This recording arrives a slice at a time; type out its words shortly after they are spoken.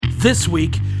This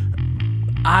week,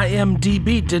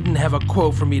 IMDb didn't have a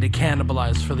quote for me to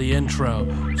cannibalize for the intro,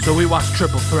 so we watched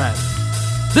Triple Threat.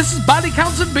 This is Body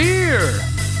Counts and Beer!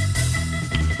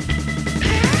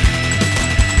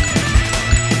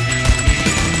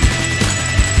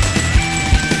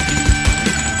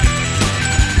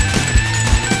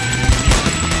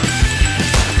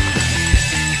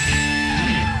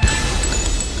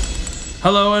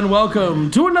 Hello and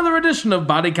welcome to another edition of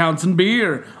Body Counts and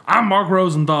Beer. I'm Mark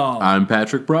Rosenthal. I'm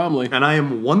Patrick Bromley. And I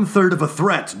am one-third of a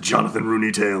threat, Jonathan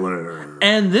Rooney Taylor.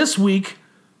 And this week,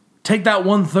 take that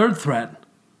one-third threat,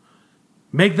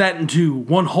 make that into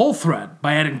one whole threat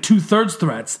by adding two-thirds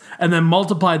threats, and then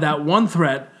multiply that one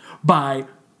threat by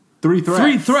Three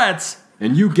threats.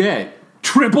 And you get...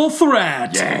 Triple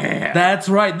Threat. Yeah. That's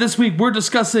right. This week, we're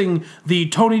discussing the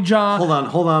Tony Jaa...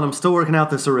 Hold on. I'm still working out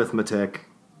this arithmetic.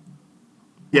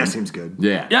 Yeah, seems good.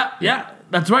 Yeah.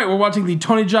 That's right. We're watching the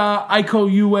Tony Jaa, Iko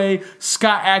Uwais,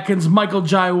 Scott Adkins, Michael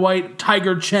Jai White,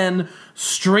 Tiger Chen,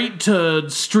 straight to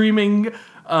streaming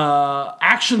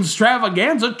action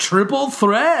extravaganza Triple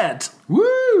Threat.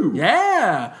 Woo!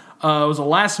 Yeah. It was a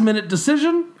last-minute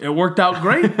decision. It worked out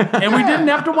great. And we didn't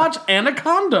have to watch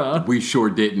Anaconda. We sure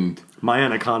didn't. My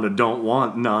Anaconda don't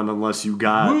want none unless you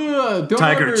got Don't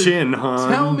Tiger ever Chin, hon.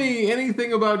 Tell me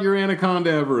anything about your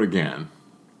Anaconda ever again.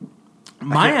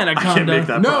 My I Anaconda. can't make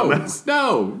that promise.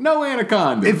 No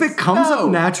Anaconda. If it comes up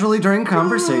naturally during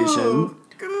conversation...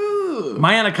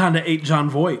 My Anaconda ate John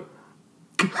Voight.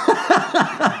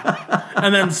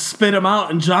 And then spit him out,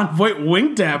 and John Voight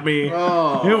winked at me.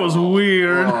 Oh. It was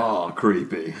weird. Oh,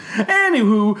 creepy.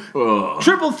 Anywho,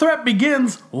 Triple Threat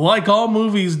begins, like all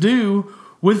movies do,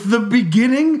 with the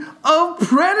beginning of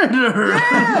Predator.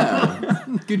 Yeah.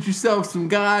 Get yourself some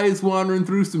guys wandering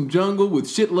through some jungle with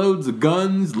shitloads of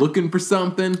guns, looking for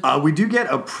something. We do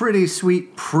get a pretty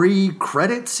sweet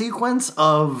pre-credit sequence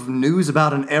of news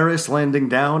about an heiress landing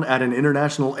down at an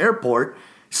international airport.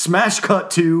 Smash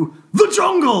cut to the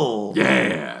jungle.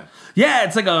 Yeah. Yeah,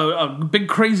 it's like a big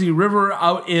crazy river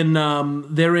out in,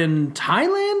 they're in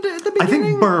Thailand at the beginning? I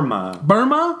think Burma.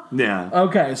 Burma? Yeah.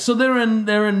 Okay, so they're in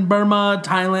Burma,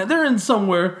 Thailand, they're in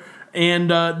somewhere, and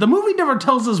the movie never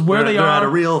tells us where they They're are. at a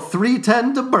real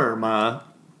 310 to Burma.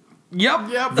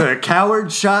 Yep. The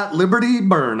coward shot Liberty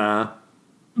Burma.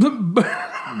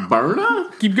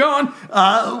 Burma? Keep going.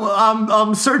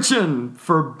 I'm searching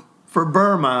for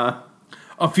Burma.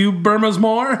 A few Burmas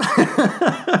more.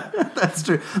 That's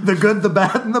true. The good, the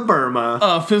bad, and the Burma.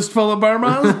 A fistful of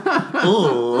Burmas.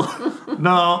 Ooh.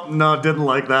 No, didn't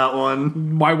like that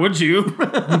one. Why would you?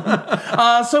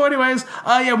 So anyways,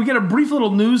 we get a brief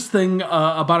little news thing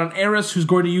about an heiress who's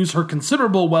going to use her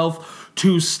considerable wealth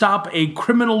to stop a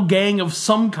criminal gang of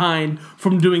some kind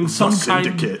from doing some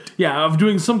syndicate. of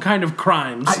doing some kind of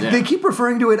crimes. They keep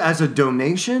referring to it as a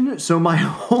donation, so my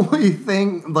only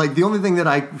thing, the only thing that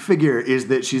I figure is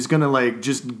that she's gonna,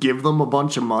 just give them a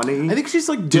bunch of money. I think she's,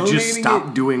 to donating just stop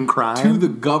it doing crime. to the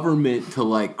government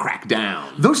to, crack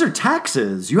down. Those are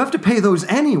taxes. You have to pay those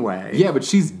anyway. Yeah, but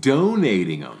she's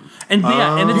donating them. And it's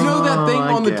You know that thing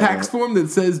I on the get tax it. form that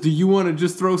says, do you want to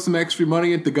just throw some extra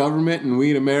money at the government? And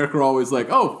we in America are always like,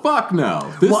 oh, fuck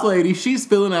no. This What? lady, she's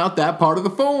filling out that part of the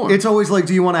form. It's always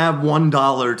do you want to add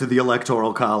 $1 to the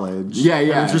Electoral College? Yeah.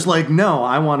 And it's just no,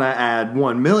 I want to add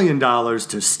 $1 million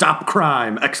to stop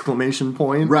crime! !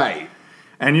 Right.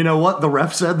 And you know what? The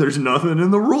ref said there's nothing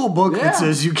in the rule book Yeah. that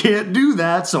says you can't do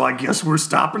that, so I guess we're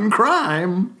stopping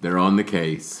crime. They're on the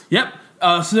case. Yep.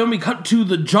 So then we cut to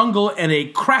the jungle, and a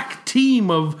crack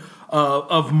team of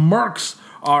mercs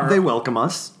are... They welcome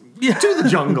us Yeah. to the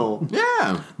jungle.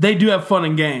 Yeah. They do have fun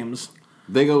and games.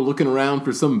 They go looking around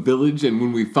for some village, and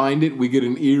when we find it, we get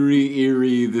an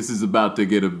eerie, this is about to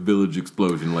get a village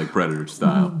explosion like Predator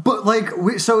style. But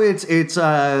it's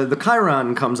the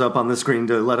Chiron comes up on the screen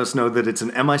to let us know that it's an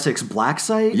MI6 black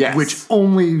site, Yes. which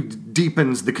only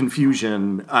deepens the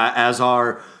confusion, as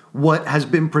are what has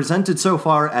been presented so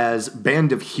far as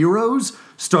Band of Heroes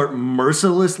start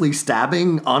mercilessly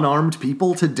stabbing unarmed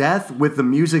people to death with the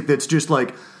music that's just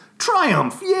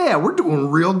Triumph, yeah, we're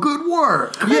doing real good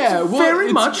work. Yeah,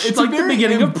 very much like the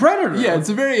beginning of Predator. Yeah, it's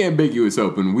a very ambiguous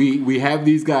open. We have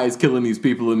these guys killing these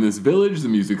people in this village. The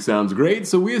music sounds great,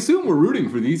 so we assume we're rooting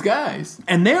for these guys.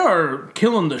 And they are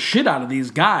killing the shit out of these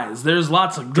guys. There's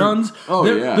lots of guns.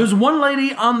 Yeah. There's one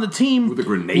lady on the team With a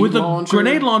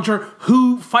grenade launcher.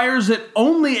 who fires it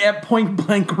only at point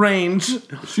blank range.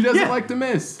 She doesn't like to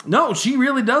miss. No, she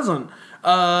really doesn't.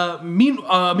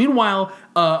 Meanwhile,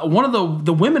 one of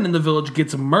the women in the village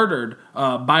gets murdered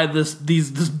by this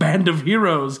band of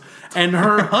heroes, and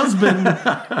her husband,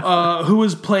 who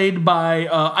is played by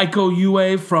Iko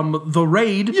Uwe from The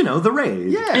Raid. You know, The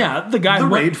Raid. Yeah, the guy. The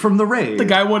Raid from The Raid. The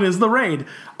guy, what is The Raid?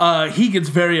 He gets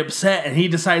very upset, and he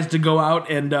decides to go out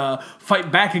and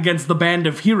fight back against the band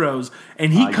of heroes.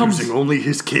 And he comes using only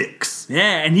his kicks.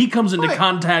 Yeah, and he comes into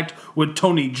contact with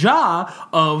Tony Jaa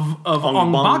of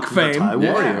Ong Bak the fame. Thai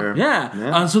warrior.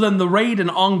 Yeah. So then the Raid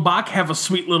and Ong Bak have a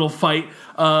sweet little fight.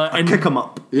 And kick him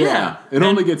up. Yeah. It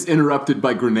only gets interrupted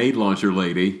by grenade launcher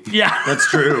lady. Yeah. That's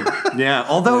true. Yeah.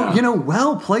 Although,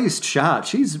 well-placed shot.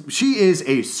 She is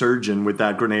a surgeon with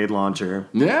that grenade launcher.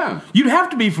 Yeah. You'd have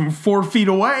to be from 4 feet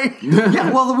away.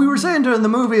 Yeah, well, we were saying during the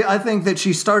movie, I think that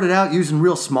she started out using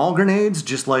real small grenades,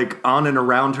 just like on and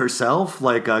around herself,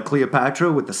 like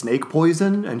Cleopatra with the snake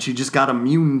poison, and she just got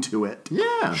immune to it.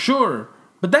 Yeah. Sure.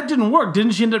 But that didn't work.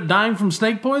 Didn't she end up dying from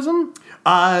snake poison?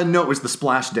 No, it was the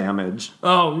splash damage.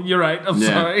 Oh, you're right. I'm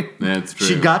sorry. That's true.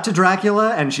 She got to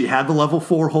Dracula, and she had the level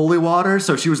 4 holy water,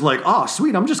 so she was like, oh,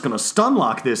 sweet, I'm just going to stun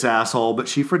lock this asshole, but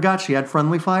she forgot she had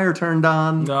friendly fire turned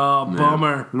on. Oh,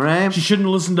 bummer. Right? She shouldn't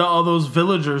listen to all those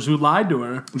villagers who lied to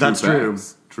her. That's true.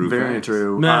 facts. True Very facts.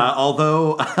 true. Man.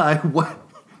 Although,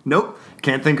 nope,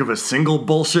 can't think of a single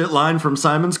bullshit line from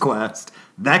Simon's Quest.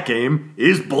 That game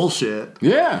is bullshit.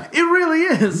 Yeah. It really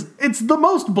is. It's the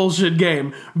most bullshit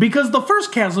game because the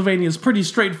first Castlevania is pretty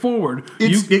straightforward.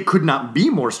 It could not be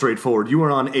more straightforward. You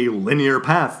are on a linear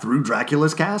path through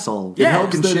Dracula's castle. Yeah. It helps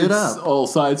Fucking that shit it's up. all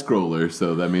side scroller,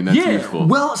 so I mean that's Yeah. useful.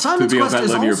 Well, Simon's to be on Quest that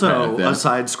is linear also path, yeah. a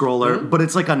side scroller, but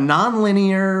it's like a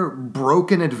non-linear,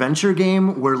 broken adventure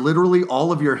game where literally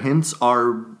all of your hints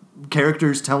are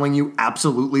characters telling you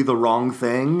absolutely the wrong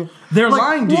thing. They're like,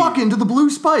 lying to you. walk into the blue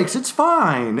spikes, it's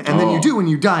fine. And then you do and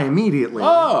you die immediately.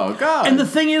 Oh god. And the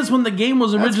thing is, when the game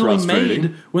was originally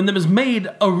frustrating.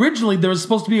 originally there was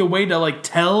supposed to be a way to like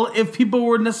tell if people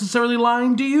were necessarily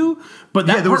lying to you, but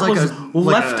that there was part like was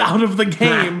left out of the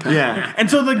game. Yeah. And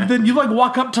so then you like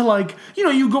walk up to like,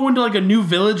 you go into like a new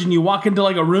village and you walk into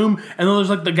like a room and then there's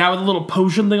like the guy with a little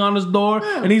potion thing on his door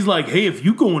and he's like, hey, if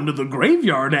you go into the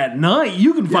graveyard at night,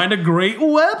 you can find a great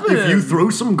weapon. If you throw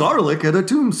some garlic at a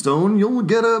tombstone, you'll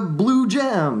get a blue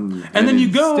gem. and then you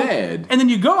go instead- and then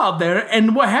you go out there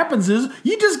and what happens is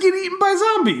you just get eaten by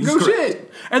zombies. No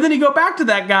shit. And then you go back to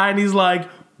that guy and he's like,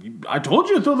 I told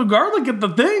you to throw the garlic at the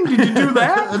thing. Did you do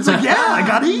that? It's like, yeah, I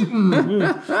got eaten.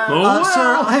 Sir,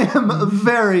 I am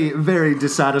very, very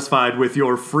dissatisfied with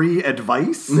your free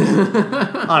advice.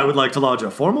 I would like to lodge a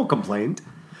formal complaint.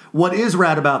 What is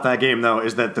rad about that game, though,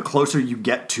 is that the closer you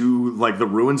get to like the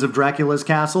ruins of Dracula's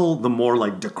castle, the more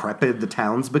like decrepit the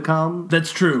towns become.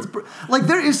 That's true. Like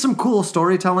there is some cool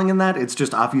storytelling in that. It's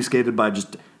just obfuscated by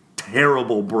just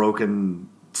terrible broken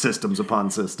systems upon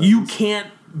systems. You can't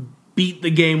beat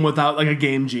the game without like a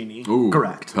Game Genie. Ooh,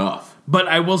 Correct. Tough. But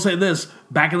I will say this,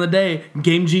 back in the day,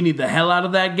 Game Genie the hell out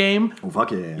of that game. Oh,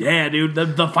 fuck yeah. Yeah, dude,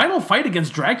 the final fight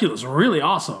against Dracula is really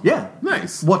awesome. Yeah.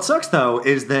 Nice. What sucks, though,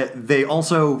 is that they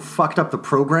also fucked up the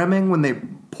programming when they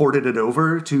ported it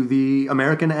over to the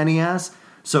American NES.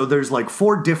 So there's like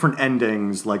 4 different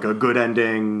endings, like a good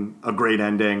ending, a great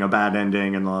ending, a bad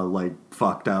ending, and a like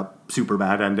fucked up, super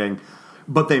bad ending.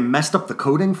 But they messed up the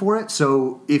coding for it,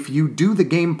 so if you do the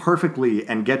game perfectly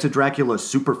and get to Dracula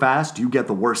super fast, you get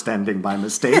the worst ending by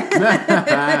mistake.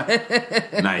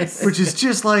 Nice. Which is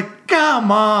just like,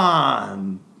 come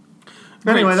on.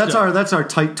 Anyway, Great that's our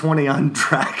tight 20 on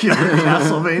Dracula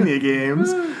Castlevania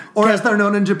games. Or as they're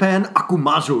known in Japan,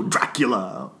 Akumajo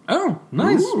Dracula. Oh,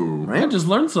 nice. Ooh. I just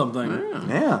learned something.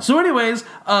 Yeah. So anyways,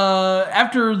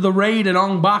 after the Raid and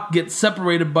Ong Bak get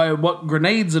separated by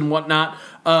grenades and whatnot,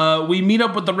 we meet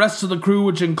up with the rest of the crew,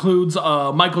 which includes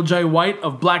Michael J. White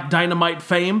of Black Dynamite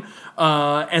fame.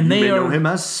 And You they may are know him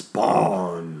as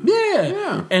Spawn.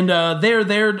 Yeah. And they're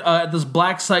there at this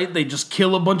black site. They just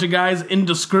kill a bunch of guys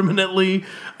indiscriminately.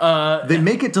 They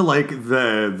make it to like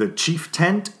the chief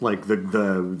tent, like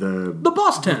the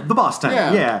boss tent. The boss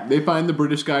tent, yeah. They find the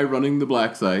British guy running the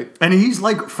black site. And he's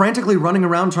like frantically running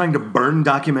around trying to burn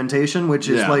documentation, which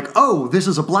is like, oh, this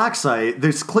is a black site.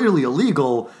 This is clearly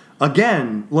illegal.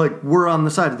 Again, like, we're on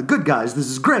the side of the good guys. This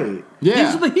is great. Yeah.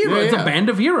 These are the heroes. It's a band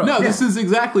of heroes. No, this is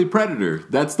exactly Predator.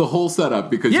 That's the whole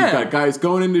setup because you've got guys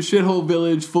going into shithole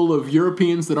village full of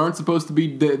Europeans that aren't supposed to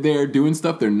be there doing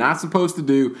stuff they're not supposed to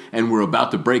do, and we're about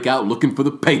to break out looking for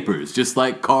the papers, just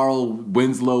like Carl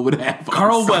Winslow would have.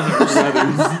 Carl Weathers.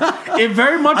 It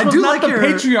very much was do not like the your-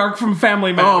 patriarch from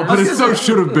Family Oh, Matters. but it so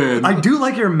should have been. I do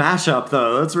like your mashup,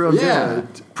 though. That's real Yeah.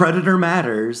 good. Predator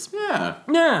matters. Yeah.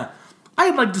 Yeah.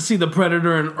 I'd like to see the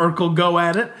Predator and Urkel go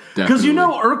at it. Because you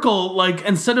know Urkel, like,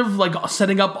 instead of like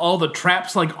setting up all the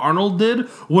traps like Arnold did,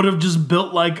 would have just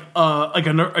built like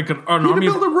an army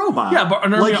build a robot. Yeah, but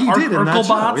an army Like of he did in that Urkel show,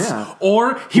 bots. yeah.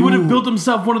 Or he would have built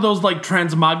himself one of those like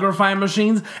transmogrifying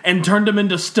machines and turned him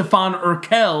into Stefan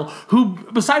Urkel, who,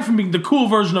 aside from being the cool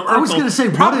version of Urkel, I was gonna say,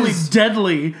 probably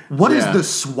deadly. What does the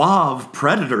suave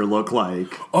Predator look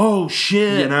like? Oh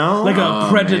shit! You know? Like a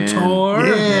Predator.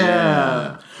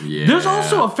 Yeah. Yeah. There's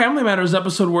also a Family Matters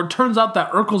episode where it turns out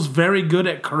that Urkel's very good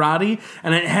at karate,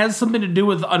 and it has something to do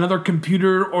with another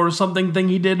computer or something thing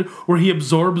he did where he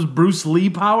absorbs Bruce Lee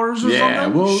powers or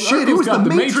something. Well, Shit, it Urkel's was got the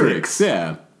the Matrix.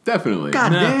 Yeah, definitely.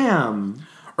 God Yeah. damn.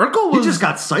 Urkel He was just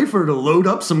got Cypher to load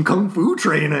up some kung fu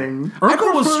training.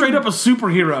 Urkel was straight up a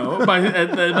superhero by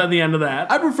the end of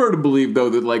that. I prefer to believe, though,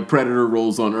 that like Predator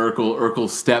rolls on Urkel. Urkel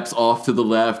steps off to the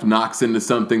left, knocks into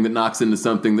something, that knocks into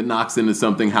something, that knocks into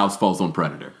something. House falls on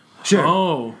Predator. Sure.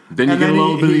 Oh. Then you And get then a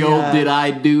little bit of the old, did I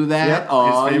do that? Yep,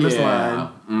 Oh, his famous yeah.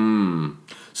 line.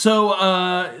 So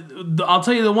I'll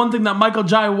tell you the one thing that Michael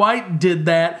Jai White did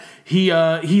that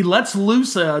he lets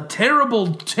loose a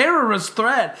terrible terrorist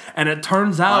threat, and it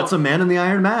turns out That's a man in the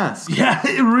iron mask. yeah,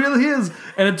 it really is.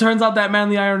 And it turns out that man in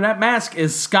the iron mask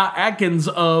is Scott Adkins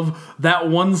of that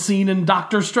one scene in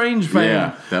Doctor Strange fame.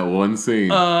 Yeah, that one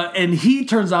scene. And he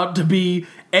turns out to be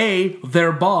A,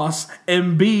 their boss,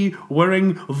 and B,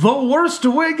 wearing the worst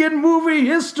wig in movie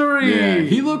history. Yeah,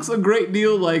 he looks a great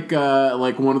deal like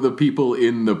one of the people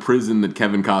in the prison that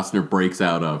Kevin Costner breaks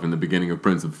out of in the beginning of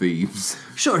Prince of Thieves.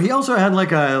 Sure, he also had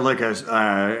like a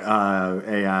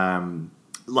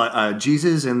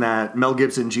Jesus in that Mel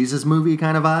Gibson Jesus movie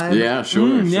kind of vibe. Yeah,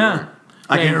 sure. Yeah.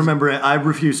 I can't remember it. I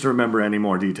refuse to remember any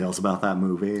more details about that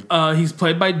movie. He's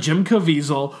played by Jim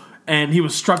Caviezel, and he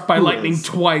was struck by lightning is?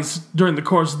 twice during the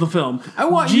course of the film. I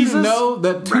want you Jesus, to know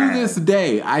that to Rad. this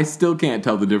day, I still can't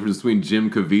tell the difference between Jim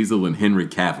Caviezel and Henry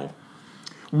Cavill.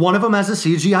 One of them has a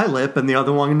CGI lip, and the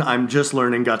other one, I'm just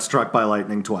learning, got struck by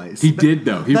lightning twice. He did,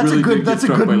 though. He That's really a good. did That's a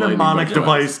get struck good by lightning mnemonic twice.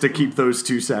 device to keep those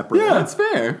two separate. Yeah, that's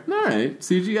fair. All right,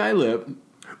 CGI lip.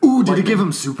 Ooh, did it give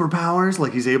him superpowers?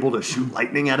 Like he's able to shoot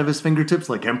lightning out of his fingertips,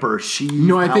 like Emperor Sheev?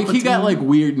 No, I think he got Palpatine? like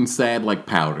weird and sad, like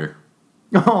powder.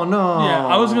 Oh no! Yeah,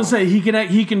 I was gonna say he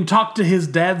can talk to his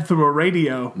dad through a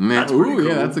radio. Man, That's pretty ooh,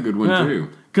 yeah, cool. that's a good one too.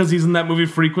 Because he's in that movie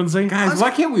Frequency. Guys, why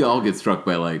can't we all get struck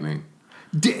by lightning?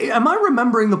 Am I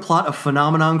remembering the plot of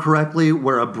Phenomenon correctly,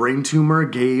 where a brain tumor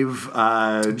gave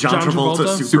John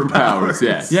Travolta superpowers?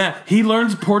 Yes. Yeah, he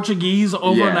learns Portuguese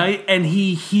overnight, and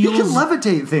he He can heals.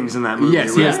 levitate things in that movie.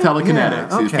 Yes, he has right? telekinetics.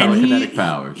 Yeah, He has okay. And telekinetic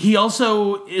powers. He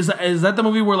also is that the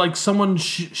movie where like someone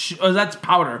that's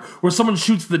Powder, where someone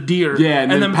shoots the deer. Yeah,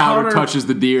 and then Powder touches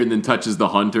the deer and then touches the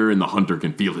hunter, and the hunter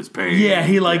can feel his pain. Yeah,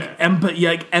 he like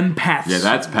empaths. Yeah,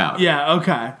 that's Powder. Yeah,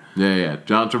 okay. Yeah.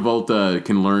 John Travolta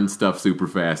can learn stuff super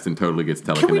fast and totally gets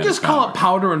telekinetic. Can we just call it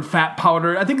Powder and Fat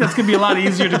Powder? I think that's gonna be a lot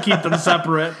easier to keep them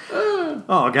separate.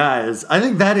 Oh, guys, I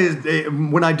think that is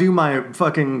when I do my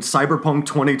fucking Cyberpunk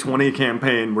 2020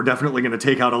 campaign. We're definitely going to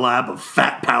take out a lab of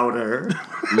fat powder.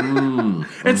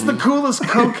 It's the coolest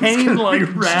cocaine like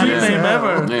street rad as name hell.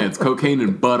 ever. Yeah, it's cocaine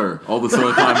and butter. All the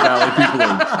Silicon Valley people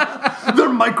are. They're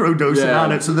microdosing Yeah.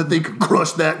 on it so that they can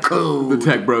crush that code. The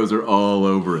tech bros are all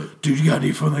over it. Dude, you got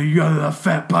that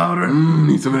fat powder?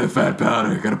 Need some of that fat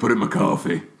powder. Gotta put it in my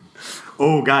coffee.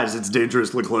 Oh, guys, it's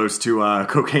dangerously close to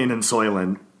cocaine and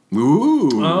Soylent.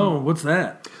 Ooh. Oh, what's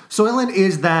that? Soylent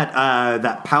is that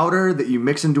powder that you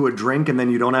mix into a drink and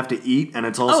then you don't have to eat, and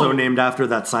it's also Oh. named after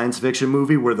that science fiction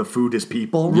movie where the food is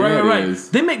people. Yeah, Right, it right. is.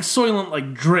 They make Soylent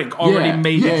like drink, already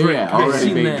made drink. Yeah, I've already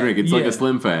seen made that. drink. It's like Yeah. a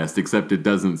Slim Fast, except it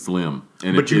doesn't slim.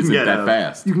 And But it you can isn't get that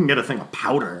fast. You can get a thing of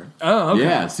powder. Oh, okay.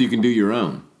 Yeah, so you can do your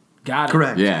own. Got it.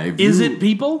 Correct. Yeah. if Is you- it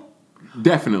people?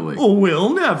 Definitely.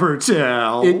 We'll never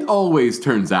tell. It always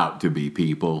turns out to be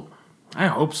people. I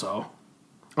hope so.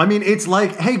 I mean, it's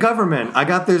like, hey, government, I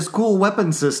got this cool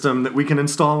weapon system that we can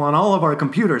install on all of our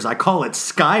computers. I call it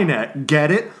Skynet.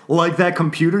 Get it? Like that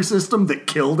computer system that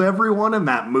killed everyone in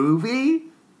that movie?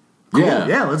 Cool.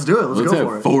 Yeah, let's do it. Let's Let's go have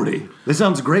for it. 40. This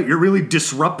sounds great. You're really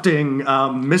disrupting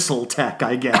missile tech,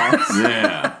 I guess.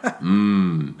 Yeah.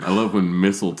 I love when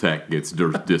missile tech gets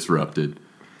disrupted.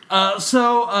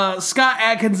 So Scott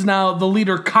Adkins, now the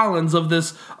leader Collins of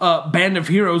this band of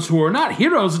heroes who are not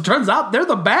heroes, it turns out they're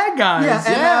the bad guys. Yeah,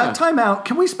 and Yeah. time out.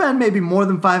 Can we spend maybe more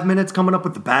than 5 minutes coming up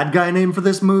with the bad guy name for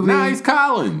this movie? Nice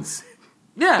Collins.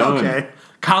 Yeah. Done. Okay.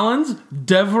 Collins,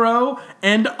 Devereaux,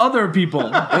 and other people.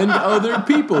 And other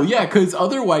people. Yeah, because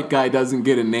other white guy doesn't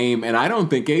get a name, and I don't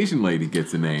think Asian lady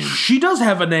gets a name. She does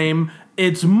have a name.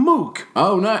 It's Mook.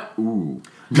 Oh, not. Ooh.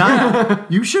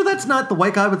 You sure that's not the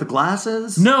white guy with the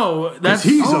glasses? No, that's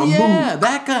he's Oh a yeah,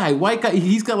 that guy, white guy.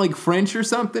 He's got like French or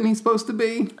something. He's supposed to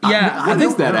be. Yeah, What I is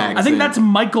think that accent? I think that's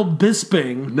Michael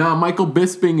Bisping. No, Michael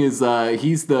Bisping is.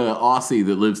 He's the Aussie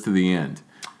that lives to the end.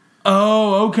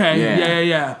 Oh, okay. Yeah.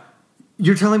 Yeah.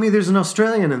 You're telling me there's an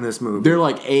Australian in this movie? They're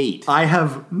like 8. I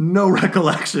have no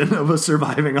recollection of a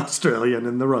surviving Australian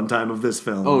in the runtime of this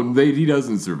film. Oh, he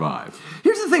doesn't survive.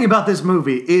 Here's the thing about this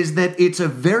movie is that it's a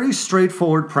very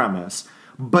straightforward premise,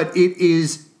 but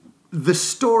the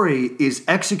story is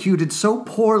executed so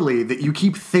poorly that you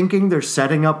keep thinking they're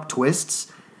setting up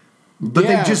twists. But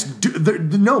Yeah. they just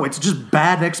no, it's just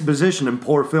bad exposition and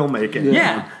poor filmmaking.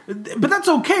 Yeah, but that's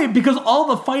okay because all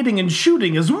the fighting and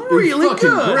shooting is really fucking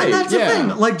good. great. And that's Yeah. the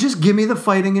thing. Like, just give me the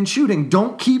fighting and shooting.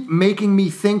 Don't keep making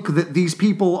me think that these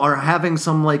people are having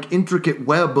some, like, intricate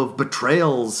web of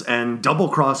betrayals and double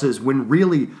crosses when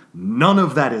really none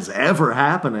of that is ever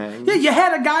happening. Yeah, you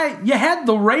had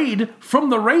the Raid from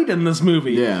the Raid in this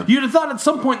movie. Yeah. You'd have thought at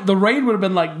some point the Raid would have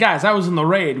been like, guys, I was in the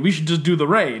Raid. We should just do the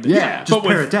Raid. Yeah, just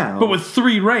pare it down. But with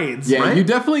 3 raids. Yeah, right? you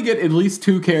definitely get at least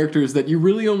 2 characters that you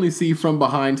really only see from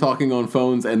behind talking on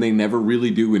phones, and they never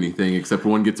really do anything except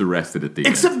one gets arrested at the end.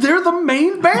 Except they're the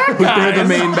main bad guys. They're the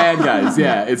main bad guys.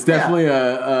 Yeah, it's definitely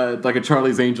a like a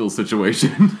Charlie's Angels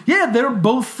situation. Yeah, they're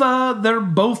both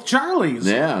Charlies.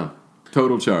 Yeah,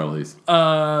 total Charlie's.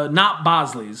 Not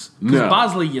Bosley's. Because No.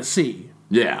 Bosley you see.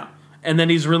 Yeah, And then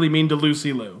he's really mean to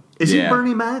Lucy Liu. Is Yeah. he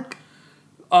Bernie Mac?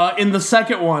 In the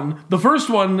second one, the first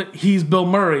one, he's Bill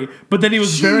Murray, but then he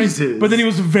was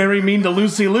Jesus. very mean to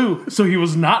Lucy Liu, so he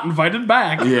was not invited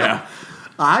back. yeah,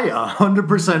 I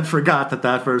 100% forgot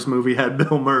that first movie had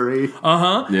Bill Murray.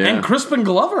 Yeah. And Crispin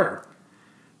Glover.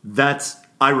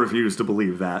 I refuse to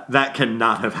believe that. That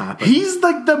cannot have happened. He's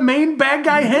like the main bad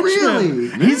guy henchman.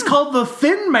 Really? He's called the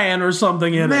Thin Man or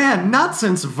something in it. Man, not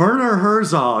since Werner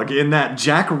Herzog in that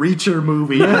Jack Reacher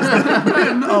movie has there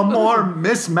been a more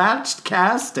mismatched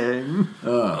casting.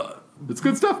 it's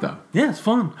good stuff though. Yeah, it's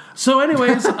fun. So,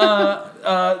 anyways,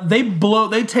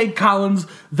 they take Collins,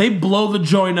 they blow the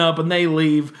joint up, and they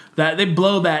leave. They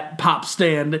blow that pop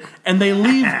stand, and they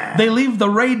leave the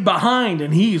Raid behind,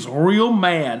 and he's real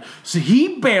mad. So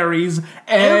he buries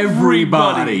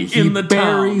everybody in the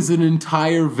buries town. an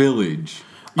entire village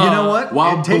You know what?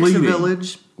 while It takes bleeding. a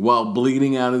village. while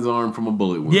bleeding out his arm from a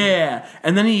bullet wound. Yeah,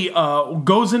 and then he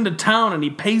goes into town and he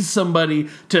pays somebody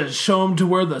to show him to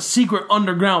where the secret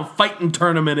underground fighting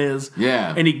tournament is.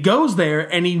 Yeah. And he goes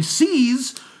there and he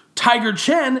sees Tiger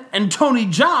Chen and Tony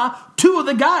Jaa, 2 of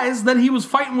the guys that he was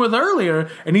fighting with earlier,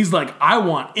 and he's like, I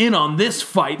want in on this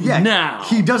fight now.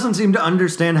 He doesn't seem to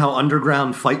understand how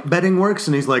underground fight betting works,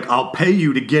 and he's like, I'll pay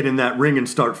you to get in that ring and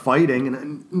start fighting.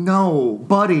 And no,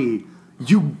 buddy,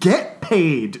 you get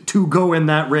paid to go in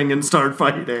that ring and start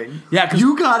fighting. Yeah, 'cause-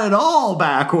 you got it all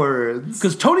backwards.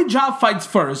 Because Tony Jaa fights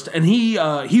first, and he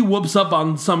whoops up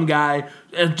on some guy.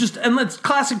 And it's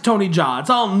classic Tony Jaa. It's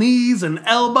all knees and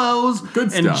elbows,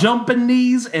 Good and stuff. jumping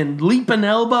knees and leaping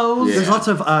elbows. Yeah. There's lots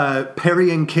of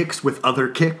parrying kicks with other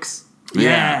kicks.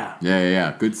 Yeah.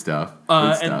 Yeah. Good stuff.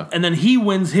 Good stuff. And then he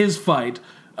wins his fight.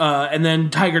 And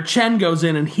then Tiger Chen goes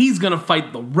in and he's going to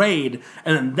fight the Raid.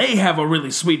 And then they have a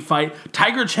really sweet fight.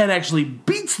 Tiger Chen actually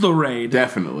beats the Raid.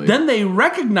 Definitely. Then they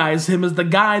recognize him as the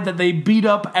guy that they beat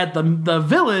up at the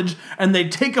village and they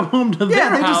take him home to their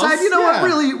They house. decide, you know Yeah.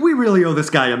 what, we really owe this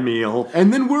guy a meal.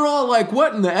 And then we're all like,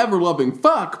 what in the ever-loving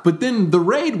fuck? But then the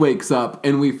Raid wakes up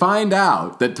and we find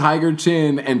out that Tiger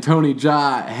Chen and Tony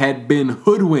Jaa had been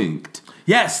hoodwinked.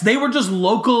 Yes, they were just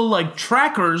local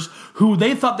trackers who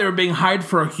they thought they were being hired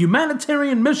for a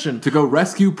humanitarian mission. To go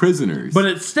rescue prisoners. But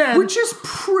instead... Which is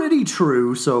pretty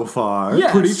true so far.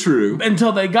 Yes, pretty true.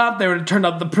 Until they got there and it turned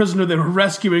out the prisoner they were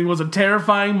rescuing was a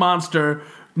terrifying monster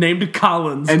named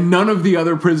Collins. And none of the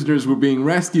other prisoners were being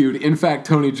rescued. In fact,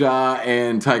 Tony Jaa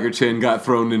and Tiger Chen got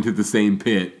thrown into the same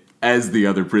pit as the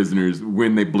other prisoners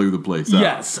when they blew the place up.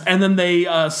 Yes, and then they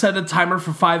set a timer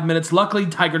for 5 minutes. Luckily,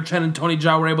 Tiger Chen and Tony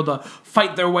Jaa were able to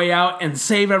fight their way out and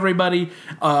save everybody.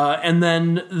 And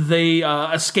then they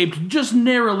escaped, just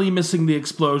narrowly missing the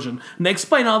explosion. And they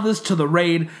explain all this to the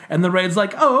Raid, and the Raid's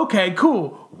like, "Oh, okay,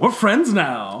 cool. We're friends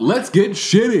now." Let's get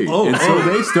shitty. And so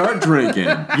they start drinking.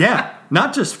 Yeah,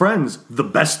 not just friends, the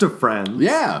best of friends.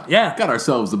 Yeah. Got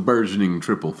ourselves a burgeoning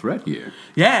triple threat here.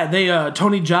 Yeah, they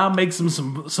Tony Jaa makes them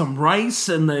some rice,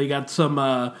 and they got some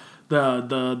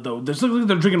there's like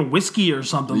they're drinking whiskey or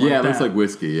something like that. Yeah, it looks like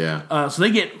whiskey, yeah. So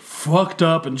they get fucked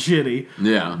up and shitty.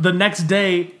 Yeah. The next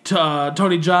day,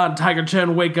 Tony Jaa and Tiger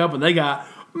Chen wake up and they got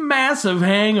massive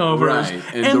hangovers. Right.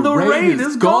 And the raid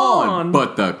is gone.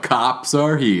 But the cops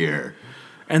are here.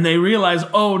 and they realize,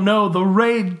 oh no, the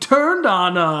raid turned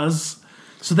on us.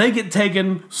 So they get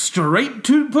taken straight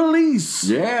to police.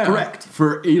 Yeah. Correct.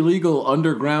 For illegal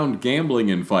underground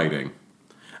gambling and fighting.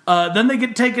 Then they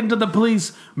get taken to the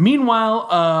police.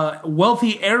 Meanwhile,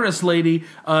 wealthy heiress lady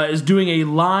is doing a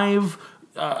live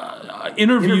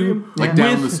interview. Like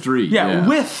down the street. Yeah,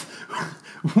 with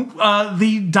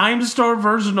the dime store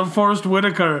version of Forrest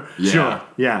Whitaker. Yeah. Sure.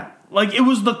 Yeah. Like, it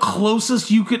was the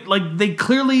closest you could... Like, they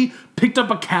clearly picked up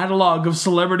a catalog of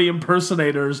celebrity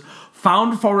impersonators,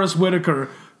 found Forrest Whitaker,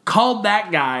 called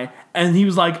that guy, and he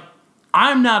was like,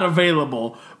 I'm not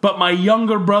available, but my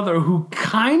younger brother, who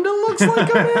kind of looks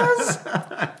like him, is.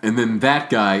 And then that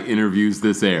guy interviews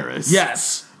this heiress.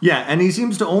 Yes. Yeah, and he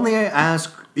seems to only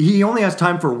ask... He only has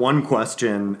time for one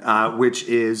question, which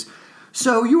is,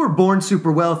 so you were born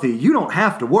super wealthy. You don't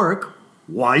have to work.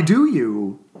 Why do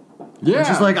you? Yeah. And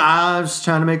she's like, I was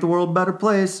trying to make the world a better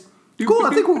place. Cool, I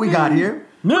think what we got here.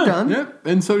 We're done. Yep.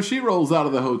 And so she rolls out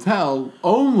of the hotel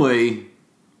only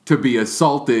to be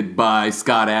assaulted by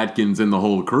Scott Adkins and the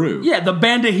whole crew. Yeah, the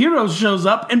band of heroes shows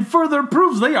up and further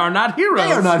proves they are not heroes.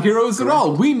 They are not heroes at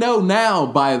all. We know now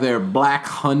by their black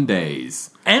Hyundais.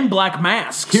 And black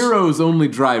masks. Heroes only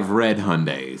drive red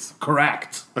Hyundais.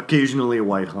 Correct. Occasionally a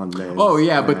white Hyundai. Oh,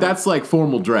 yeah, but that's like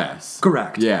formal dress.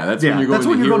 Correct. Yeah, that's Yeah, when you're going that's to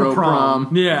when you're hero going to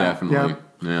prom. Yeah. Definitely.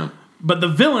 Yeah. But the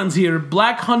villains here,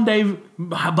 black Hyundai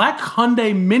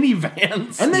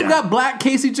minivans. And they've Yeah. got black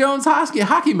Casey Jones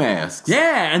hockey masks.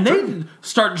 yeah, and they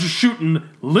start just shooting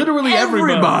literally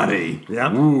everybody.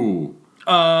 Yeah. Ooh.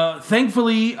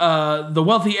 Thankfully, the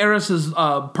wealthy heiress's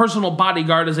personal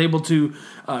bodyguard is able to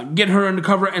get her into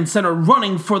cover and send her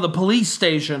running for the police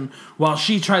station while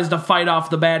she tries to fight off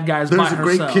the bad guys by There's a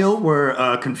herself. great kill where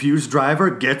a confused driver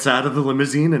gets out of the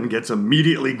limousine and gets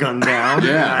immediately gunned down.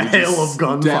 Yeah. A he hail just of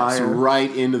gunfire. Steps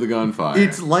right into the gunfire.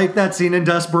 It's like that scene in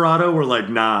Desperado where, like,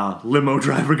 nah, limo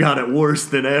driver got it worse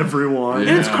than everyone. And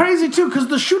it's Yeah. crazy, too, because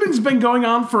the shooting's been going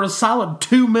on for a solid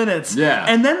 2 minutes. Yeah.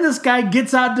 And then this guy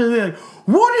gets out to the...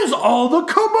 What is all the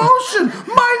commotion?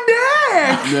 My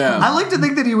neck! yeah. I like to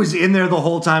think that he was in there the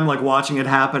whole time, like, watching it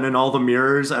happen in all the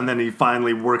mirrors, and then he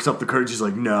finally works up the courage. He's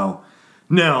like, no,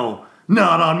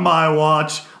 not on my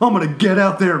watch. I'm gonna get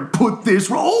out there and put this...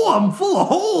 Oh, I'm full of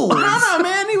holes! No,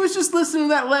 man, he was just listening to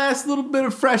that last little bit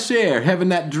of fresh air, having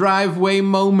that driveway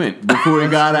moment before he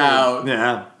got out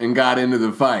Yeah. and got into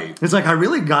the fight. It's like, I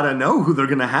really gotta know who they're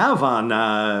gonna have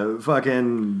on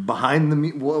fucking Behind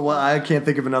the... Well, I can't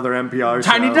think of another NPR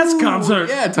Tiny show. Desk Concert.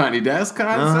 Yeah, Tiny Desk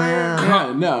concert. yeah.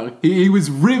 Yeah, no. He was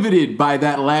riveted by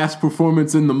that last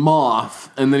performance in The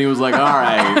Moth, and then he was like, all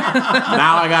right,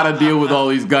 now I gotta deal with all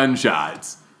these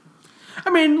gunshots. I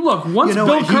mean, look, once You know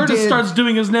Bill what, he Curtis did- starts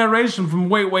doing his narration from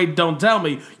Wait, Don't Tell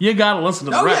Me, you gotta listen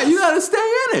to the Oh, rest. yeah, you gotta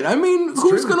stay in it. I mean,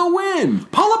 who's gonna win?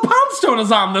 Paula Poundstone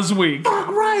is on this week.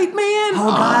 Right, man.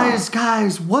 Oh,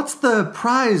 guys, what's the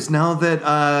prize now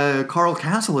that Carl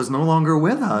Castle is no longer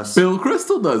with us? Bill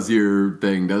Crystal does your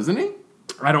thing, doesn't he?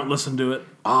 I don't listen to it.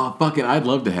 Oh, fuck it. I'd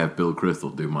love to have Bill Crystal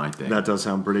do my thing. That does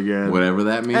sound pretty good. Whatever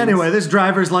that means. Anyway, this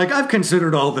driver's like, I've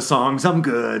considered all the songs, I'm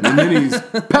good. And then he's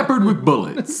peppered with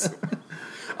bullets.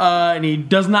 And he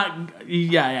does not.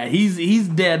 Yeah, he's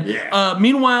dead. Yeah.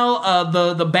 Meanwhile,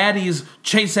 the baddies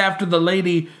chase after the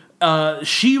lady.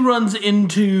 She runs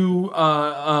into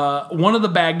one of the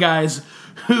bad guys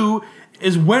who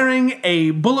is wearing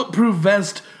a bulletproof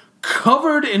vest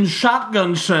covered in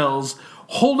shotgun shells,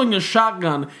 holding a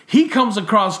shotgun. He comes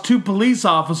across two police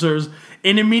officers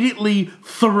and immediately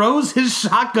throws his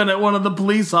shotgun at one of the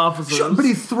police officers. But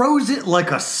he throws it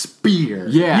like a spear.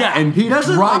 Yeah, Yeah, and he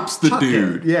doesn't, drops like, the chuck it.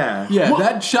 dude. Yeah. Yeah, Well-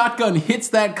 that shotgun hits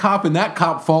that cop, and that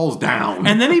cop falls down.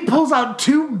 And then he pulls out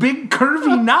two big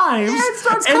curvy knives and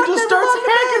starts and cutting just starts everyone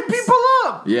to hacking bits. people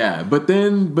up. yeah, but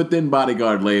then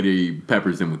bodyguard lady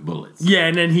peppers him with bullets. Yeah,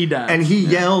 and then he dies. And he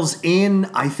yells in,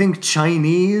 I think,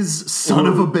 Chinese, son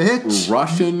of a bitch.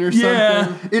 Russian or Yeah.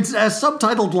 something. It's a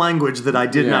subtitled language that I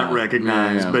did not Yeah. recognize,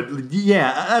 Yeah. but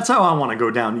yeah, that's how I want to go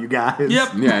down, you guys. Yep.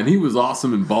 Yeah, and he was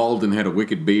awesome and bald and had a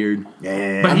wicked beard.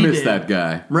 Yeah. But I he miss did. that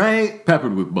guy. Right?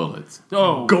 Peppered with bullets.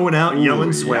 Oh. Going out and yelling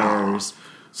Ooh, swears.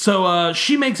 So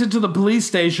she makes it to the police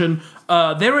station.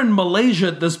 They're in Malaysia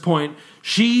at this point.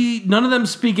 None of them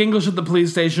speak English at the police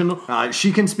station.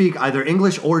 She can speak either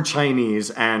English or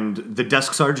Chinese, and the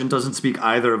desk sergeant doesn't speak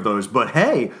either of those. But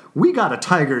hey, we got a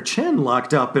Tiger Chen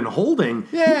locked up and holding.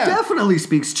 Yeah. He definitely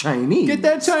speaks Chinese. Get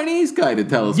that Chinese guy to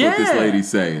tell us what this lady's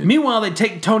saying. Meanwhile, they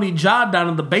take Tony Jaa down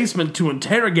in the basement to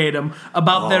interrogate him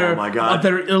about my God.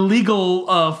 their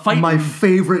illegal fighting. My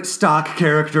favorite stock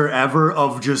character ever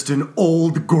of just an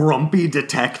old grumpy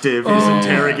detective is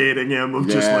interrogating him of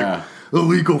just Yeah. like,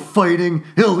 illegal fighting,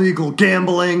 illegal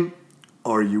gambling.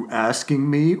 Are you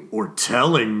asking me or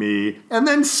telling me? And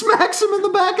then smacks him in the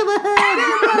back of the head.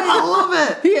 I love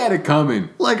it. He had it coming.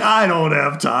 Like, I don't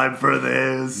have time for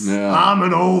this. Yeah. I'm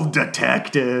an old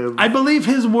detective. I believe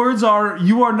his words are,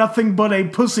 "You are nothing but a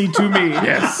pussy to me."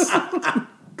 Yes.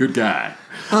 Good guy.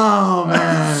 Oh,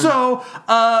 man. So,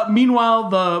 meanwhile,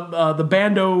 the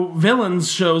bando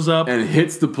villains shows up. And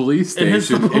hits the police It hits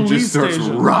the station and just police starts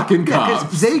station. rocking Yeah, 'cause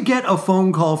cops. they get a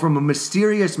phone call from a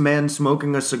mysterious man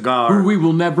smoking a cigar. Who we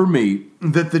will never meet.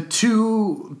 That the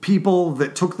two people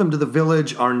that took them to the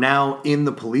village are now in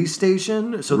the police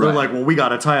station. So they're Right. like, well, we got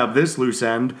to tie up this loose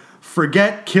end.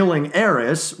 Forget killing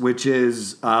Eris, which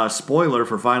is spoiler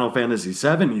for Final Fantasy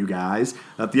VII, you guys.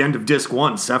 At the end of Disc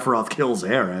 1, Sephiroth kills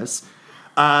Eris.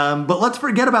 But let's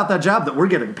forget about that job that we're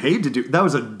getting paid to do. That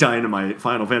was a dynamite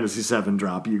Final Fantasy VII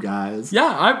drop, you guys.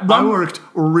 Yeah, I worked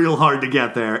real hard to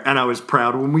get there, and I was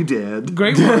proud when we did.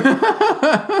 Great work.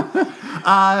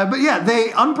 But yeah,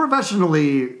 they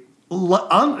unprofessionally,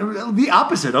 the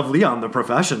opposite of Leon the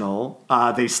Professional,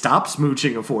 they stop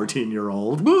smooching a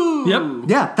 14-year-old. Yep.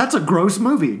 Yeah, that's a gross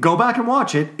movie. Go back and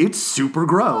watch it. It's super I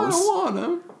gross. don't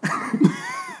want him.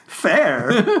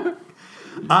 Fair.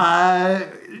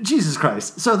 Jesus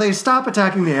Christ. So they stop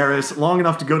attacking the Eris long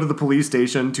enough to go to the police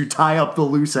station to tie up the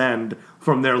loose end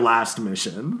from their last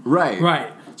mission. Right.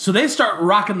 Right. So they start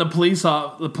rocking the police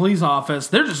office.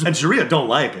 They're just And Sharia don't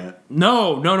like it.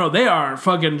 no. They are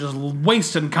fucking just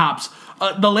wasting cops.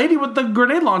 The lady with the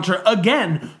grenade launcher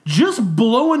again, just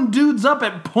blowing dudes up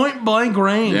at point blank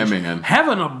range. Yeah, man.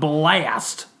 Having a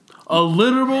blast, a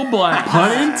literal blast.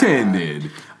 Pun intended.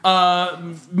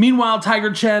 Meanwhile,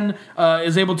 Tiger Chen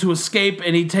is able to escape,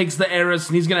 and he takes the Eris,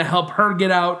 and he's gonna help her get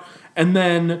out. And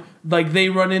then, like, they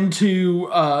run into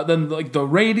the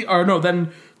raid, or no, then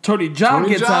Tony Jaa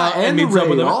gets out and meets up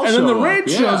with him, and then the raid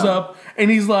shows up, and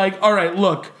he's like, "All right,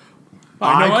 look,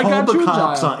 I know I got called the you,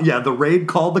 cops Jaa." on. Yeah, the raid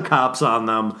called the cops on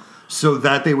them so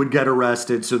that they would get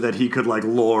arrested, so that he could like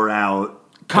lure out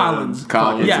Collins.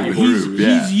 Collins Yeah, and the he's crew,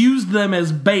 yeah. he's used them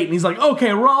as bait, and he's like,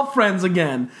 "Okay, we're all friends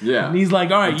again." Yeah. and he's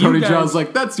like, "All right, Tony you guys." Jaa's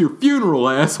like, that's your funeral,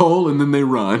 asshole, and then they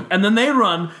run. And then they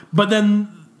run, but then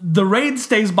the raid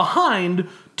stays behind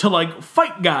to like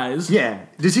fight guys. Yeah,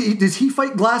 does he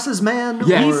fight Glasses Man?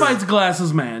 Yeah. He Or fights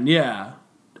Glasses Man, yeah.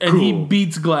 And he Cool.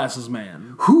 beats Glasses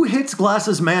Man. who hits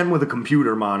Glasses Man with a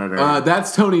computer monitor?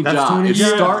 That's Tony That's Jaa. Tony It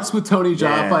Jaa. starts with Tony Jaa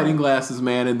Yeah. fighting Glasses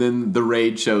Man, and then the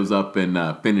raid shows up and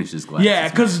finishes Glasses Yeah,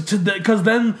 Man. because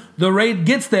then the raid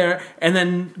gets there, and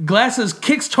then Glasses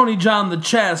kicks Tony Jaa in the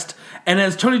chest, and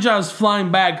as Tony Jaa is flying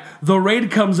back, the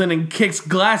raid comes in and kicks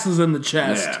Glasses in the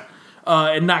chest,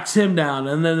 and knocks him down,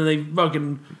 and then they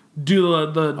fucking do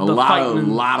the fighting.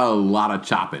 A lot of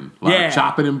chopping. Yeah. Of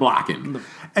chopping and blocking.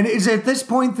 And is it at this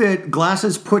point that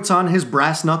Glasses puts on his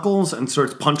brass knuckles and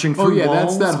starts punching through Oh yeah,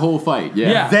 walls? that's that whole fight. Yeah.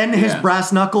 Yeah. Then his Yeah.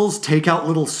 brass knuckles take out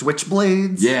little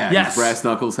switchblades. Yeah, Yes. his brass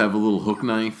knuckles have a little hook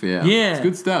knife. Yeah, Yeah. it's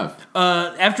good stuff.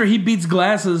 After he beats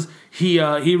Glasses,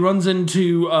 he runs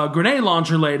into a grenade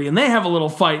launcher lady, and they have a little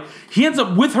fight. He ends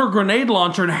up with her grenade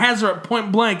launcher and has her at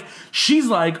point blank. She's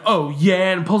like, "Oh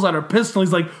yeah," and pulls out her pistol.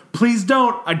 He's like, "Please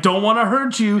don't. I don't want to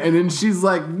hurt you." And then she's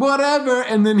like, "Whatever,"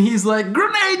 and then he's like,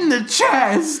 "Grenade in the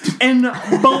chest." And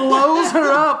blows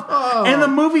her up. And the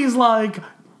movie's like,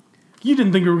 "You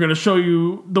didn't think we were going to show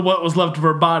you what was left of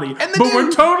her body, And but they do.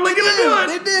 we're totally going to do it."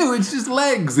 They do. It's just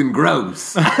legs and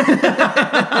gross.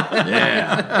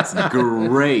 Yeah, it's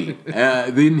great.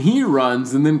 Then he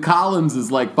runs, and then Collins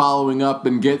is like following up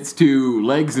and gets to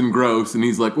legs and gross, and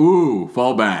he's like, "Ooh,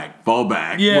 fall back,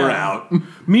 Yeah. we're out."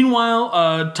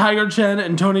 Meanwhile, Tiger Chen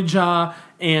and Tony Jaa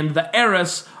and the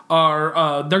Eris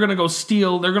are they're gonna go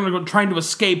steal. They're gonna go trying to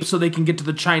escape so they can get to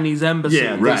the Chinese embassy.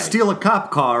 Yeah, they Right. steal a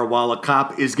cop car while a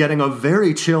cop is getting a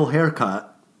very chill haircut.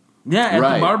 Yeah, at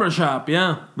Right. the barber shop.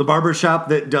 Yeah, The barber shop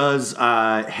that does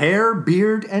hair,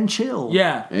 beard, and chill.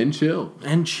 yeah, And chill.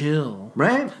 and chill.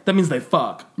 Right? That means they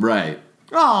fuck. Right.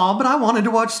 Oh, but I wanted to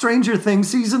watch Stranger Things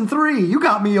Season 3. You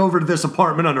got me over to this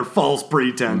apartment under false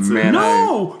pretenses. Man,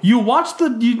 No, you watch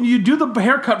you do the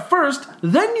haircut first,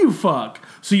 then you fuck.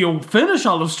 So you'll finish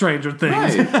all of Stranger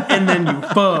Things, Right. and then you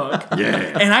fuck. Yeah.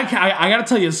 And I gotta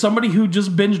tell you, somebody who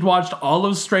just binge watched all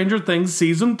of Stranger Things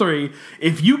season 3,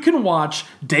 if you can watch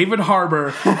David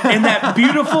Harbour in that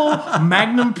beautiful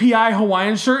Magnum PI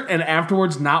Hawaiian shirt and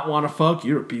afterwards not want to fuck,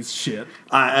 you're a piece of shit.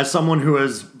 As someone who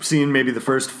has seen maybe the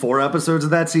first 4 episodes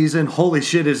of that season, holy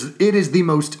shit, it is the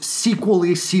most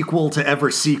sequel-y sequel to ever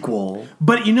sequel.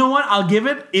 But you know what? I'll give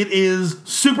it. It is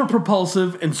super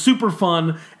propulsive and super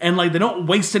fun, and like they don't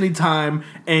waste any time.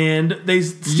 And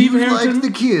Steve Harrington liked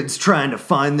the kids trying to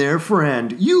find their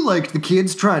friend. You liked the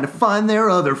kids trying to find their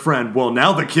other friend. Well,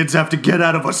 now the kids have to get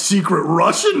out of a secret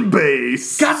Russian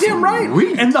base. Goddamn right.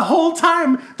 Sweet. And the whole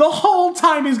time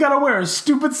he's got to wear a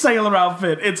stupid sailor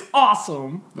outfit. It's awesome.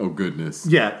 Oh, goodness.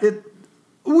 Yeah,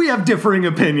 we have differing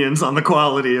opinions on the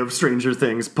quality of Stranger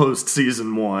Things post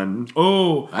season 1.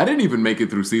 Oh, I didn't even make it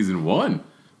through season 1.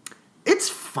 It's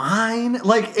fine.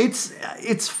 Like,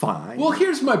 it's fine. Well,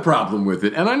 here's my problem with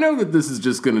it, and I know that this is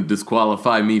just going to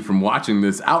disqualify me from watching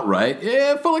this outright.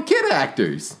 Full of kid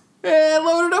actors.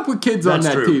 Loaded up with kids on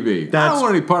That's that true. TV. I don't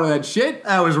want any part of that shit.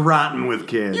 That was rotten with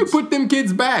kids. You put them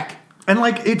kids back. And,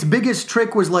 like, its biggest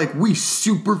trick was, like, we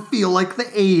super feel like the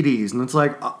 80s. And it's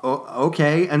like,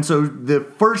 okay. And so the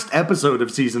first episode of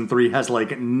season 3 has,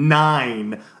 like,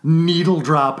 9 needle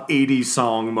drop 80s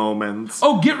song moments.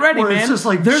 Oh, get ready, where man. It's just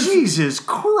like, Jesus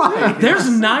Christ. There's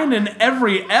 9 in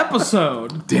every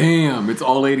episode. Damn, it's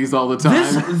all 80s all the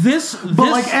time.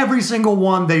 But, like, every single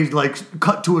one, they, like,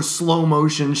 cut to a slow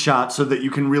motion shot so that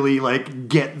you can really, like,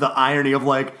 get the irony of,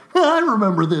 like, I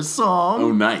remember this song.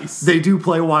 Oh, nice. They do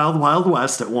play Wild Wild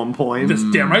West at one point. That's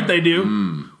damn right they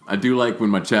do. I do like when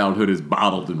my childhood is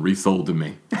bottled and resold to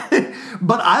me.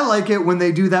 But I like it when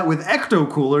they do that with Ecto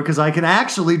Cooler because I can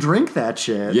actually drink that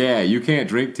shit. Yeah, you can't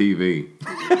drink TV.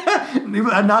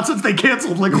 Not since they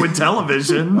canceled Liquid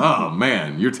Television. Oh,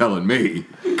 man, you're telling me.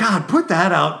 God, put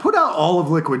that out. Put out all of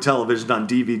Liquid Television on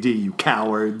DVD, you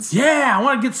cowards. Yeah, I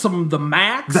want to get some of the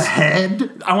Max. The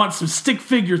Head. I want some stick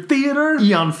figure theater.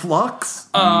 Eon Flux.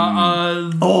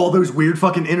 All those weird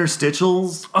fucking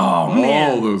interstitials. Oh,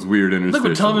 man. All those weird interstitials.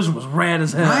 Liquid Television was rad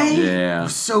as hell. Right? Yeah.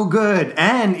 So good.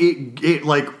 And it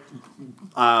like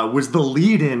was the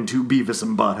lead-in to Beavis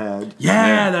and Butthead.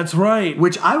 Yeah, that's right.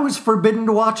 Which I was forbidden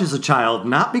to watch as a child,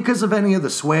 not because of any of the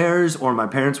swears or my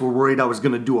parents were worried I was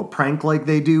going to do a prank like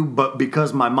they do, but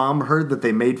because my mom heard that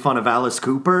they made fun of Alice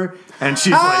Cooper, and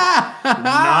she's like,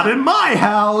 not in my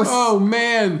house. Oh,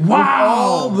 man. Wow. Of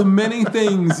all the many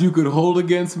things you could hold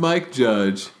against Mike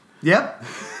Judge. Yep.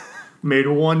 Made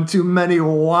one too many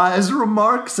wise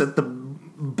remarks at the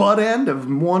butt end of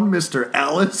one Mr.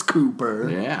 Alice Cooper.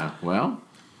 Yeah, well.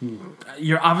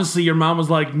 Your mom was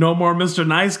like, no more Mr.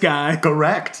 Nice Guy.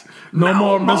 Correct. No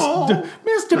more Mr.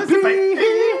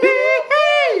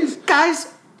 P.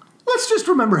 Guys, let's just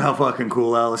remember how fucking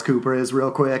cool Alice Cooper is real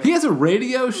quick. He has a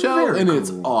radio show, Very and cool.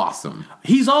 it's awesome.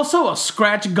 He's also a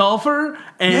scratch golfer,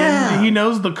 and he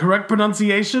knows the correct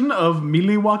pronunciation of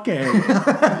Milwaukee.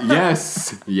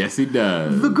 Yes, he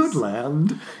does. The Good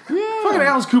Land. Fucking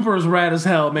Alice Cooper is rad as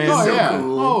hell, man. Oh, So yeah,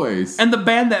 cool. always. And the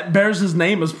band that bears his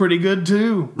name is pretty good,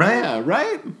 too. Right? Yeah,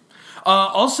 right?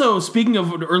 Also, speaking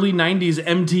of early 90s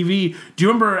MTV, do you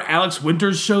remember Alex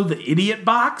Winter's show, The Idiot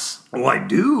Box? Oh, I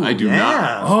do. I do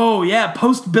not. Oh, yeah.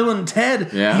 Post Bill and Ted,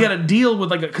 Yeah. he got a deal with,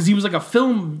 because he was, a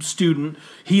film student.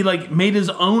 He, made his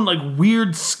own,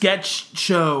 weird sketch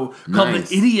show called Nice.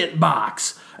 The Idiot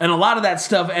Box. And a lot of that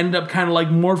stuff ended up kind of,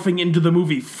 morphing into the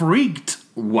movie Freaked.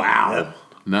 Wow.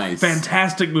 Nice.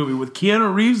 Fantastic movie with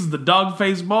Keanu Reeves as the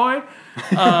dog-faced boy.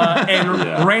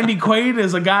 And Randy Quaid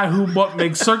is a guy who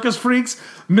makes circus freaks.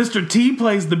 Mr. T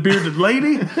plays the bearded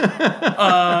lady.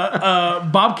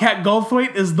 Bobcat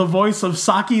Goldthwait is the voice of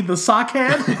Saki the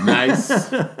Sockhead. Nice.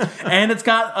 And it's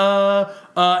got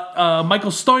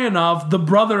Michael Stoyanov, the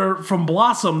brother from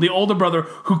Blossom, the older brother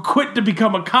who quit to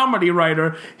become a comedy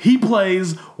writer. He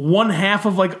plays one half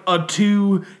of a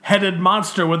two-headed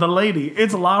monster with a lady.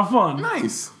 It's a lot of fun.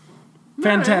 Nice.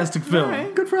 Fantastic film. All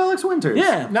right. Good for Alex Winters.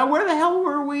 Yeah. Now, where the hell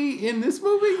were we in this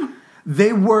movie?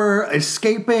 They were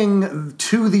escaping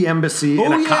to the embassy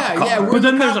in a cop car. But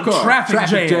then there's a traffic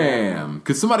jam.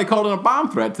 Because somebody called in a bomb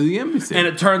threat to the embassy. And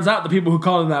it turns out the people who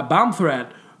called in that bomb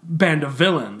threat, band of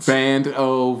villains. Band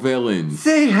o' villains.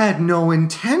 They had no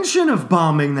intention of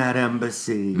bombing that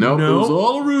embassy. Nope, it was Nope.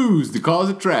 all a ruse to cause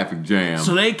a traffic jam.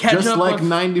 So they catch Just up like with-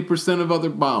 90% of other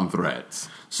bomb threats.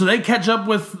 So they catch up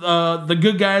with the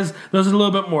good guys. There's a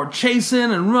little bit more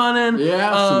chasing and running.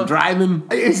 Yeah, some driving.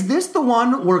 Is this the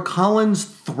one where Collins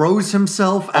throws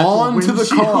himself at Onto the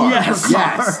windshield car. of Yes. the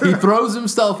car? Yes. He throws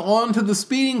himself onto the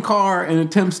speeding car and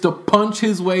attempts to punch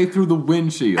his way through the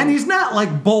windshield. And he's not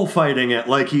bullfighting it,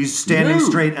 like he's standing No.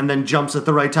 straight and then jumps at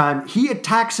the right time. He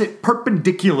attacks it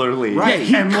perpendicularly. Right. Yeah,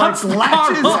 he and cuts the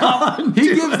latches car on.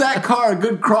 He gives that car a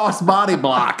good cross body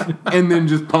block and then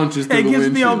just punches through It the gives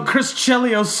windshield. the old Chris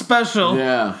Chelios Mario special.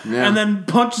 Yeah. And then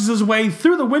punches his way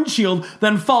through the windshield,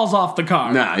 then falls off the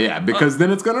car. Nah, yeah, because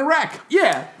then it's gonna wreck.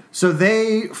 Yeah. So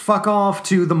they fuck off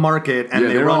to the market and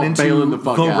they they're run all into bailing the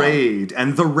fuck out. raid.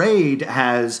 And the raid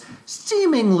has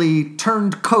seemingly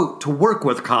turned coat to work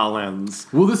with Collins.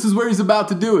 Well, this is where he's about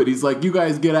to do it. He's like, you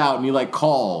guys get out, and he like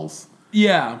calls.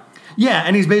 Yeah. Yeah,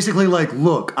 and he's basically like,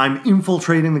 look, I'm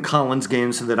infiltrating the Collins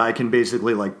game so that I can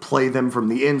basically like play them from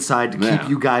the inside to keep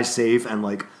you guys safe and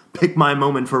like pick my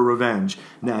moment for revenge.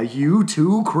 Now you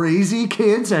two crazy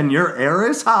kids and your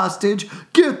heiress hostage,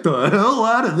 get the hell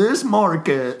out of this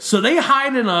market. So they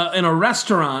hide in a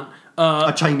restaurant.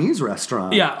 A Chinese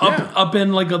restaurant. Yeah, up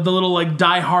in like the little like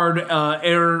Die Hard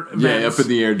air vents. Yeah, up in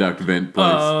the air duct vent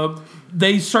place.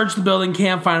 They search the building,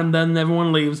 can't find them, then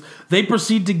everyone leaves. They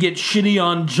proceed to get shitty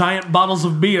on giant bottles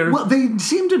of beer. Well, they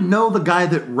seem to know the guy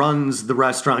that runs the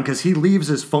restaurant because he leaves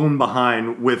his phone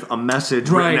behind with a message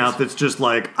written out that's just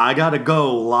like, I gotta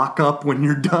go, lock up when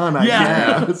you're done, I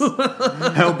guess.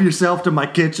 Help yourself to my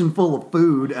kitchen full of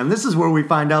food. And this is where we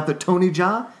find out that Tony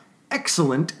Jaa,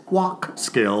 excellent wok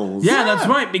skills. Yeah, that's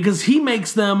right, because he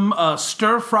makes them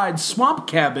stir-fried swamp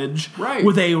cabbage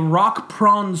with a rock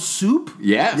prawn soup.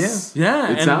 Yes.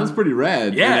 Yeah. It sounds pretty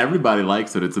rad. Yeah. And everybody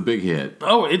likes it. It's a big hit.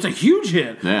 Oh, it's a huge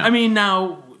hit. Yeah. I mean,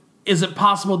 now, is it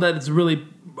possible that it's really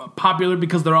popular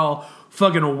because they're all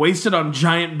fucking wasted on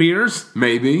giant beers?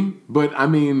 Maybe. But, I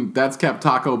mean, that's kept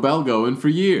Taco Bell going for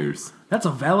years. That's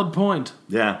a valid point.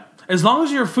 Yeah. As long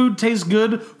as your food tastes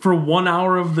good for 1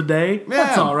 hour of the day,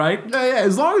 that's all right. Yeah,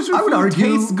 as long as your food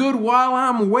tastes good while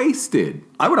I'm wasted.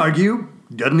 I would argue,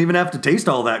 doesn't even have to taste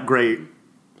all that great.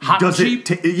 Hot Does cheap?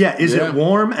 Is it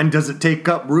warm and does it take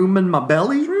up room in my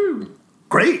belly? True.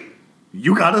 Great.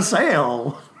 You got a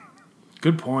sale.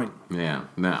 Good point. Yeah.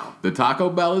 Now, the Taco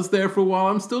Bell is there for while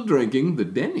I'm still drinking. The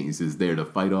Denny's is there to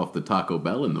fight off the Taco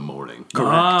Bell in the morning.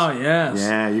 Correct. Oh, yes.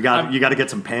 Yeah, you got to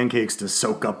get some pancakes to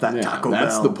soak up that Taco Bell.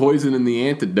 That's the poison and the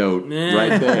antidote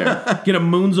right there. Get a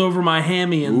moons over my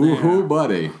hammy in there. Ooh,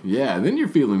 buddy. Yeah, then you're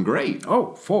feeling great.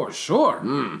 Oh, for sure.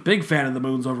 Big fan of the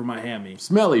moons over my hammy.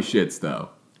 Smelly shits, though.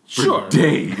 Sure.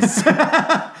 Days.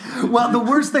 Well, the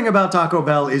worst thing about Taco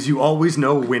Bell is you always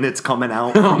know when it's coming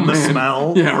out from the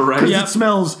smell. Yeah, right. Because it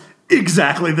smells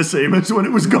exactly the same as when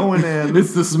it was going in.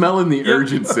 It's the smell and the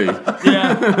urgency.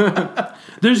 Yeah.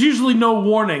 There's usually no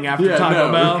warning after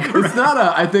Taco Bell. It's not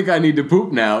a, I think I need to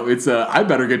poop now. It's a, I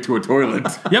better get to a toilet.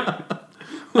 Yep.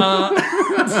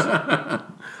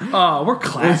 We're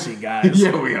classy, guys.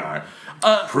 Yeah, we are.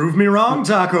 Prove me wrong,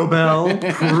 Taco Bell.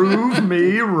 Prove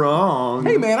me wrong.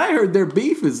 Hey, man, I heard their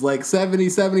beef is like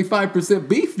 70-75%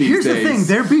 beef these Here's days. the thing,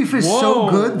 their beef is so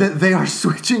Whoa. good that they are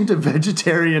switching to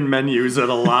vegetarian menus at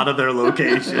a lot of their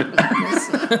locations.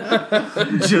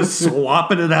 Just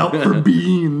swapping it out for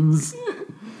beans.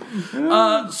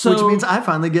 So, Which means I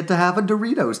finally get to have a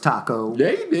Doritos taco. Yeah,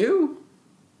 you do.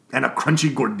 And a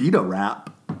crunchy gordita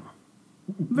wrap.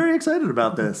 Very excited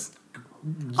about this.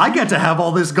 I get to have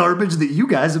all this garbage that you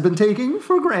guys have been taking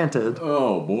for granted.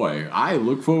 Oh, boy. I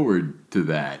look forward to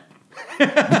that.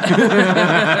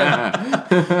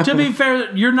 to be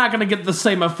fair, you're not going to get the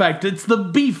same effect. It's the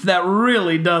beef that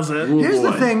really does it. Here's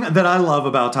the thing that I love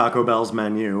about Taco Bell's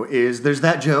menu is there's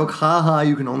that joke, haha,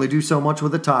 you can only do so much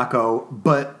with a taco,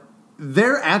 but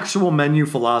their actual menu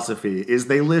philosophy is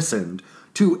they listened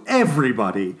to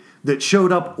everybody that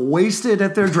showed up wasted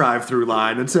at their drive-thru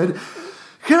line and said,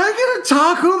 can I get a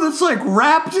taco that's like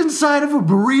wrapped inside of a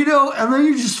burrito and then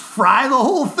you just fry the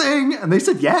whole thing? And they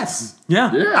said yes.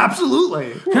 Yeah.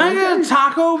 Absolutely. Can I get a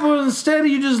taco, but instead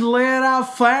you just lay it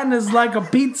out flat and it's like a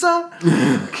pizza?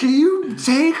 Can you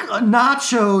take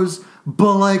nachos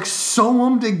but like sew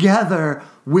them together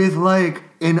with like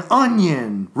an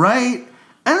onion, right?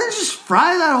 And then just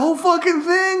fry that whole fucking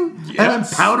thing? Yes. And then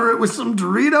powder it with some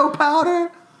Dorito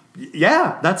powder?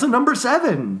 Yeah, that's a number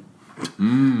 7.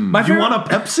 My You favorite, want a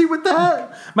Pepsi with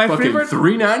that? my Fucking favorite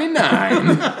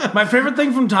 $3.99. My favorite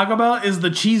thing from Taco Bell is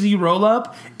the cheesy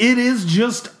roll-up. It is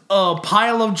just a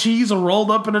pile of cheese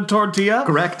rolled up in a tortilla.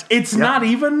 Correct. It's Yep. not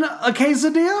even a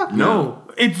quesadilla. No.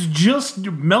 It's just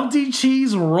melty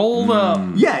cheese rolled up.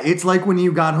 Yeah, it's like when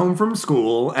you got home from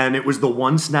school and it was the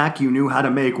one snack you knew how to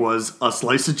make was a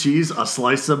slice of cheese, a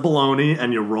slice of bologna,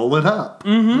 and you roll it up.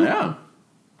 Yeah.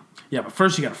 Yeah, but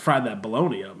first you gotta fry that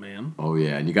bologna up, man. Oh,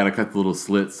 yeah. And you got to cut the little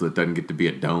slits so it doesn't get to be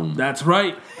a dome. That's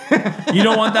right. You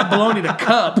don't want that bologna to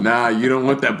cup. Nah, you don't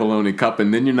want that bologna cup,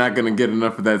 and then you're not going to get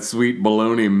enough of that sweet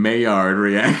bologna Maillard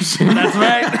reaction. That's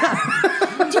right.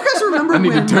 Do you guys remember I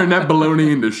need when... to turn that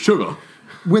bologna into sugar.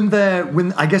 When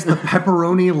I guess the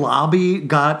pepperoni lobby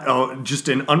got just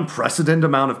an unprecedented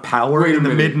amount of power in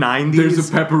the mid-90s. There's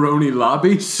a pepperoni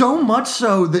lobby? So much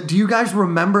so that, do you guys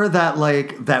remember that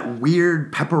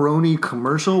weird pepperoni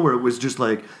commercial where it was just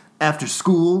like, after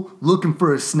school, looking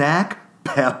for a snack,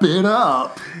 pep it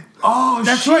up. Oh,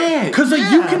 That's shit. right. Because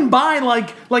you can buy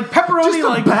like pepperoni,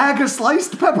 Just a bag of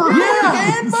sliced pepperoni.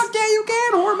 Yeah. Fuck yeah, you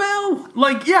can, Hormel.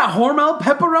 Hormel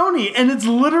pepperoni, and it's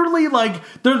literally like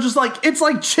they're just like it's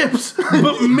like chips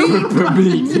but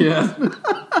meat. Yeah.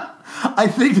 I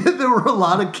think that there were a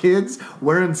lot of kids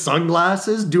wearing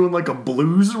sunglasses doing like a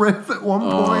blues riff at one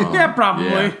point. Yeah, probably.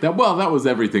 Yeah. That was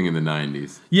everything in the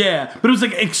 90s. Yeah, but it was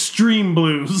like extreme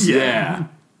blues. Yeah.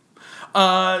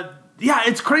 Yeah,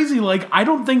 it's crazy. Like, I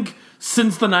don't think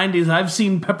since the 90s I've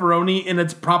seen pepperoni in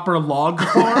its proper log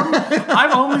form.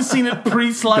 I've only seen it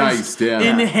pre-sliced Diced, yeah.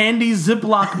 in handy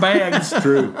Ziploc bags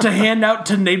to hand out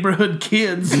to neighborhood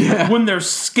kids when they're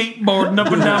skateboarding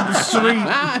up and down the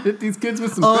street. Hit these kids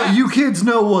with some facts. You kids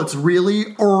know what's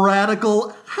really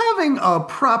radical? Having a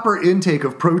proper intake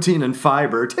of protein and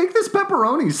fiber. Take this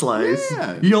pepperoni slice.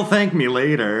 Yeah. You'll thank me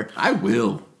later. I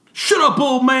will. Shut up,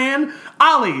 old man!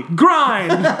 Ollie,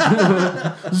 grind!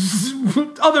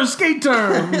 Other skate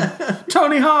term!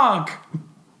 Tony Hawk!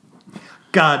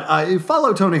 God,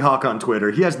 follow Tony Hawk on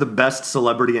Twitter. He has the best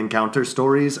celebrity encounter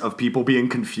stories of people being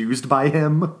confused by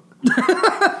him.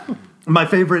 My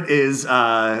favorite is,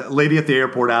 lady at the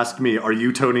airport asked me, "Are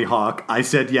you Tony Hawk?" I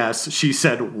said yes. She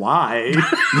said, "Why?"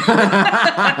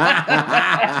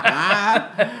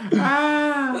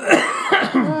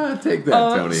 Take that,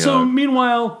 Tony So Hawk.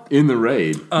 meanwhile, In the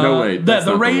raid. No, wait. That's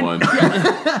the not raid- the one. the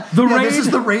Yeah, raid. this is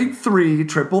the Raid 3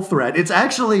 triple threat. It's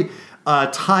actually a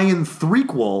tie-in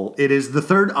threequel. It is the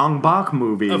third Ong Bak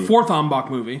movie. a fourth Ombak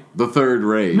movie. The third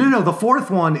raid. No, the fourth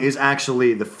one is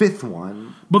actually the fifth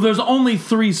one. But there's only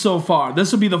 3 so far.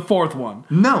 This will be the 4th one.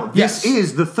 No, this Yes.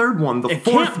 is the third one. The It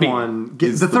fourth can't be. one,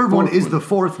 Is the the third one fourth is one. the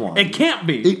fourth one. It can't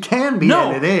be. It can be,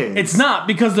 No, and it is. it's not,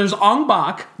 because there's Ong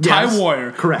Bak, Thai Yes,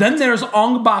 Warrior. correct. Then there's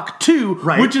Ong Bak 2,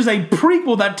 Right. which is a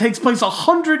prequel that takes place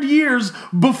 100 years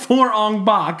before Ong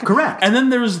Bak. Correct. And then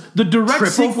there's the direct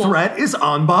Triple sequel. threat is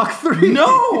Ong Bak 3.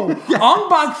 No! Ong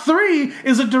Bak 3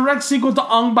 is a direct sequel to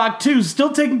Ong Bak 2,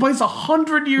 still taking place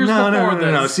 100 years No, before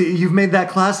this. no. See, you've made that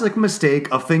classic mistake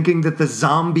of thinking that the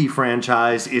zombie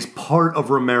franchise is part of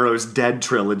Romero's Dead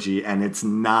trilogy, and it's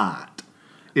not.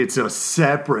 It's a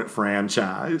separate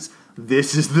franchise.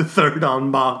 This is the third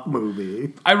Ong Bak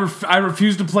movie. I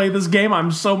refuse to play this game. I'm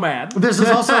so mad. This is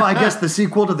also, I guess, the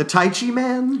sequel to the Tai Chi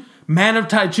Man. Man of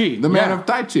Tai Chi. The Man of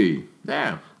Tai Chi.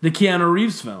 Yeah. The Keanu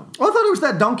Reeves film. I thought it was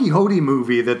that Don Quixote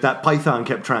movie that Python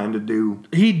kept trying to do.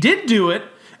 He did do it,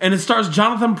 and it stars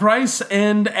Jonathan Pryce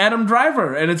and Adam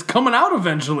Driver, and it's coming out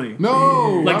eventually.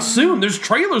 No. Like soon. There's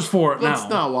trailers for it Let's now.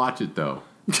 not watch it, though.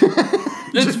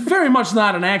 It's very much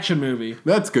not an action movie.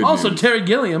 That's good Also, news. Terry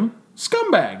Gilliam,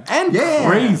 scumbag. And Yeah.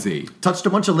 crazy. Touched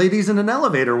a bunch of ladies in an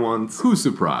elevator once. Who's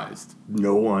surprised?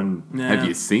 No one. Yeah. Have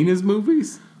you seen his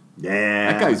movies?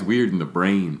 Yeah. That guy's weird in the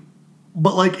brain.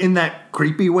 But like in that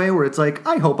creepy way where it's like,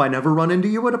 I hope I never run into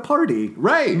you at a party.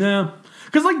 Right. Yeah.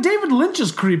 Because, like, David Lynch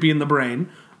is creepy in the brain,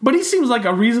 but he seems like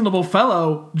a reasonable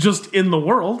fellow just in the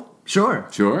world. Sure.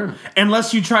 Sure.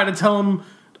 Unless you try to tell him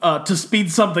to speed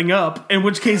something up, in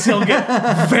which case he'll get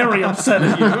very upset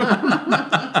at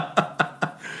you.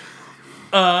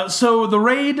 So the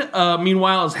raid,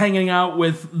 meanwhile, is hanging out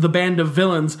with the band of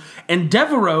villains, and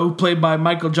Devereaux, played by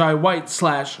Michael Jai White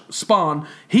 / Spawn,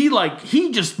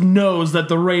 he just knows that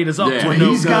the raid is up Yeah, to well, no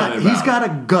He's good. got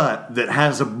a gut that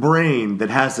has a brain that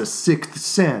has a sixth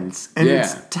sense, and Yeah.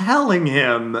 it's telling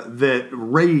him that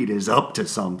Raid is up to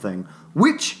something,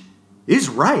 which is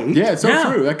right. Yeah, it's so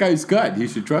Yeah. true. That guy's gut. He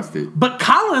should trust it. But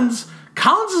Collins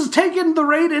has taken the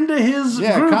raid into his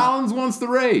Yeah, group. Collins wants the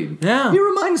raid. Yeah, He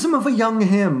reminds him of a young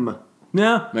him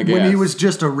yeah. I guess. when he was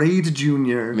just a Raid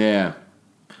junior. Yeah.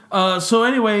 So,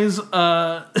 anyways,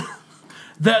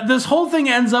 that this whole thing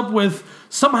ends up with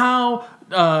somehow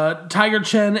Tiger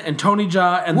Chen and Tony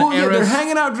Jaa and Well, the yeah, they're heiress.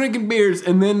 hanging out drinking beers,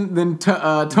 and then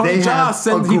Tony They Jaa have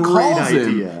sends. a He great calls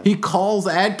idea. him. He calls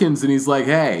Adkins, and he's like,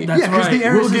 "Hey, That's Yeah, because right. the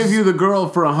heiress we'll give is- you the girl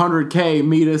for $100K.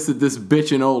 Meet us at this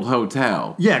bitchin' old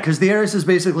hotel." Yeah, because the heiress is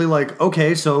basically like,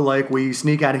 okay, so like we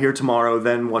sneak out of here tomorrow,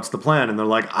 then what's the plan? And they're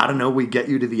like, I don't know, we get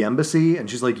you to the embassy. And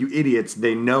she's like, you idiots,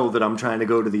 they know that I'm trying to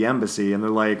go to the embassy. And they're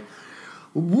like,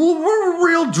 well, we're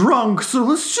real drunk, so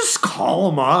let's just call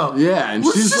him up. Yeah, and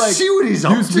let's she's just like, see what he's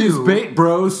up "Use me as to." bait,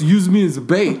 bros. Use me as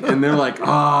bait." And they're like,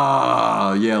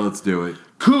 "Ah, yeah, let's do it."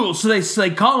 Cool. So they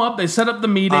call him up. They set up the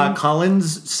meeting.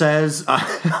 Collins says,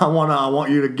 "I want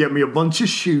you to get me a bunch of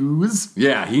shoes."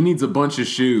 Yeah, he needs a bunch of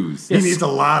shoes. He needs a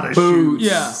lot of Boots.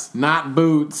 shoes. Yeah. Not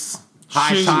boots.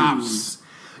 High Shoes. tops.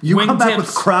 You come back Wingtips.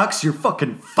 with Crocs, you're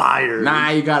fucking fired. Nah,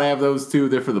 you gotta have those too.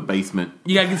 They're for the basement.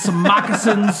 You gotta get some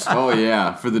moccasins. Oh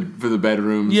yeah, for the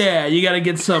bedrooms. Yeah, you gotta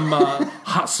get some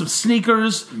some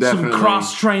sneakers, Definitely. some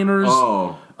cross trainers,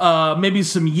 Oh, maybe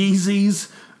some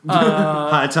Yeezys.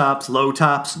 High tops, low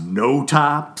tops, no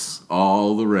tops.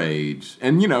 all the rage.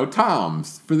 And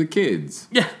Toms for the kids.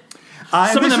 Yeah.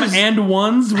 Some of this them is- and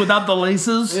ones without the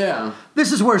laces. Yeah.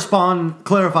 This is where Spawn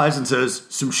clarifies and says,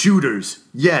 "Some shooters,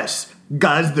 yes,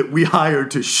 guys that we hired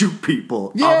to shoot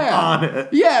people." Yeah. I'm on it.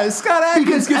 Yeah, Scott Adkins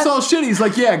Because gets all shit. He's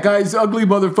like, yeah, guys, ugly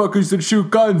motherfuckers that shoot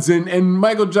guns. And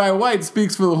Michael Jai White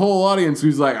speaks for the whole audience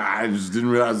who's like, I just didn't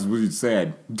realize what you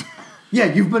said. Yeah,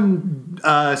 you've been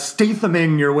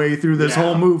Stathaming your way through this Yeah.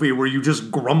 whole movie where you just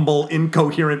grumble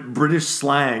incoherent British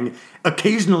slang.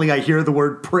 Occasionally I hear the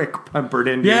word prick peppered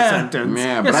into your Yeah. sentence.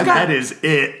 Yeah, but I- that is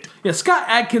it. Yeah, Scott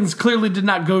Adkins clearly did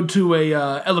not go to a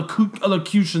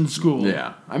elocution school.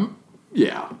 Yeah.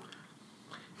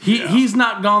 He's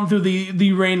not gone through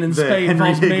the Rain and Spade Henry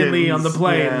falls mainly Higgins, on the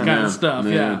plane yeah. kind Yeah. of stuff.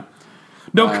 Yeah. Yeah.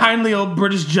 No kindly old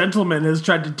British gentleman has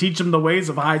tried to teach him the ways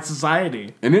of high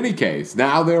society. In any case,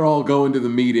 now they're all going to the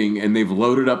meeting and they've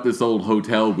loaded up this old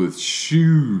hotel with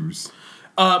shoes.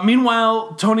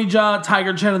 Meanwhile, Tony Jaa,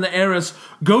 Tiger Chen, and the heiress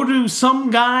go to some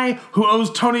guy who owes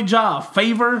Tony Jaa a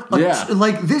favor. Yeah.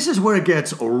 Like, this is where it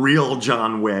gets real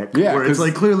John Wick. Yeah, where it's 'cause-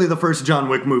 like clearly the first John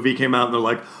Wick movie came out and they're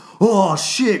like, oh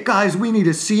shit, guys, we need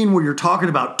a scene where you're talking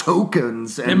about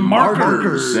tokens and, And markers.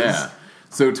 markers. Yeah.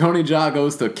 So Tony Jaa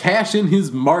goes to cash in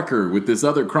his marker with this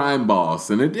other crime boss,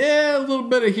 and a little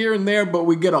bit of here and there, but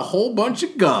we get a whole bunch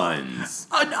of guns.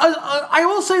 I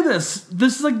will say this.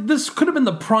 This could have been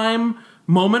the prime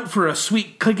moment for a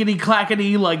sweet clickety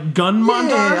clackety like gun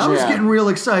montage. Yeah, I was Yeah. getting real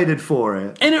excited for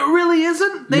it. And it really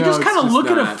isn't. They No, just it's kind of just look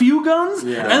at a not. few guns,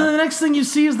 Yeah. and then the next thing you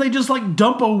see is they just like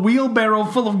dump a wheelbarrow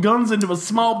full of guns into a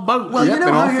small boat. Well, Yep, you know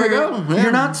and how off they go. Yeah.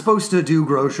 you're not supposed to do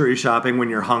grocery shopping when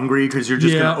you're hungry because you're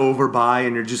just Yeah. going to overbuy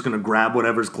and you're just going to grab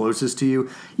whatever's closest to you.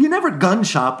 You never gun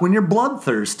shop when you're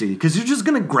bloodthirsty because you're just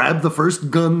going to grab the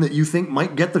first gun that you think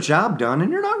might get the job done,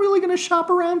 and you're not really going to shop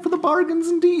around for the bargains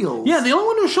and deals. Yeah, the only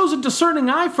one who shows a discerning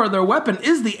eye for their weapon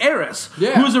is the heiress,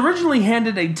 Yeah. who was originally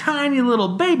handed a tiny little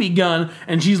baby gun,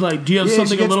 and she's like, "Do you have Yeah,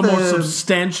 something she a little gets more the-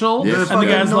 substantial?" Yeah, The and the fucking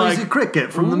guy's noisy like,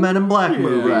 cricket from the Men in Black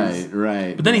movies.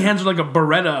 Right. but then he hands her like a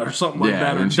Beretta or something like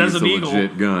that, or and she's Desert a Eagle.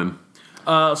 legit gun.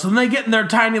 So then they get in their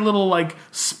tiny little like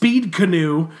speed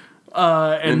canoe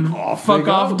and And off fuck they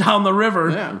go. off down the river.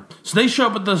 Yeah. So they show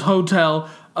up at this hotel.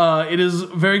 It is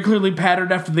very clearly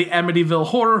patterned after the Amityville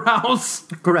Horror House.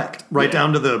 Correct. Right Yeah.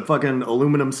 down to the fucking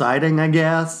aluminum siding, I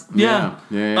guess. Yeah.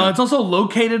 Yeah. It's also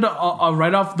located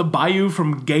right off the bayou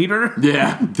from Gator.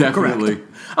 Yeah, definitely.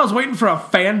 I was waiting for a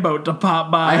fan boat to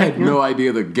pop by. I had no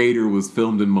idea that Gator was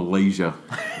filmed in Malaysia.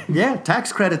 Yeah,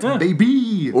 tax credits,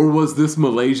 baby. Or was this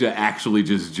Malaysia actually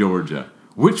just Georgia?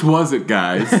 Which was it,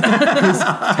 guys? 'Cause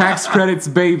tax credits,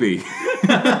 baby.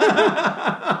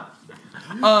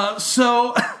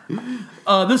 So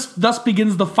this thus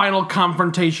begins the final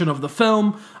confrontation of the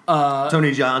film.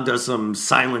 Tony Jaa does some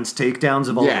silence takedowns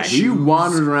of all Yeah, the he shoes.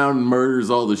 wandered around and murders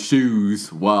all the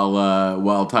shoes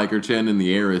while Tiger Chen and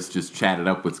the heiress just chatted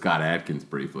up with Scott Adkins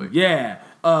briefly. Yeah.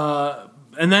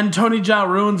 And then Tony Jaa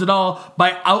ruins it all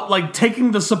by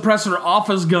taking the suppressor off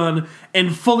his gun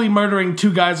and fully murdering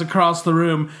two guys across the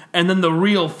room, and then the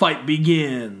real fight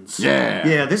begins. Yeah.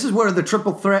 Yeah, this is where the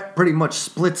triple threat pretty much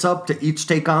splits up to each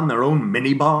take on their own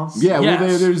mini boss. Yeah, well,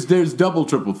 Yes. there's double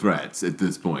triple threats at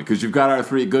this point because you've got our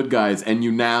three good guys, and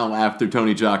you now after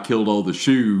Tony Jaa killed all the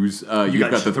shoes, you've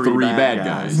got got the three three bad bad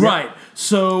guys. guys. Right.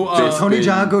 So This- Tony been-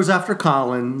 Jaa goes after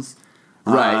Collins.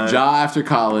 Right, Jaa after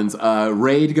Collins,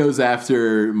 Raid goes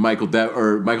after Michael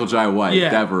Jai White, Yeah.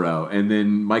 Devereaux, and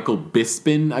then Michael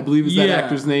Bisping, I believe is that Yeah.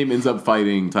 actor's name, ends up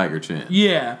fighting Tiger Chen.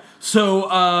 yeah. So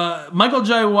Michael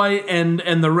Jai White and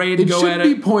the Raid It go should at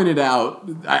be it. pointed out,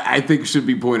 I think it should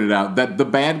be pointed out, that the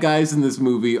bad guys in this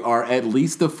movie are at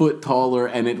least a foot taller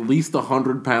and at least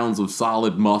 100 pounds of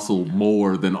solid muscle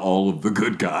more than all of the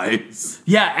good guys.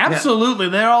 Yeah, absolutely.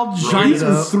 They're all giant. These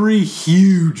are three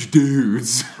huge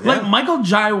dudes. Like Michael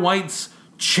Jai White's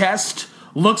chest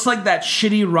looks like that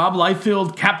shitty Rob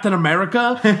Liefeld Captain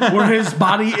America, where his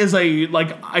body is a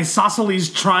isosceles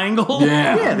triangle.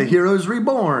 Yeah, the hero's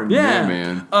reborn. Yeah. Yeah,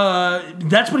 man.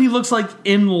 That's what he looks like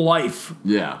in life.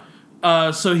 Yeah.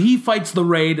 So he fights the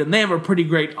Raid, and they have a pretty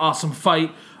great, awesome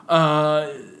fight.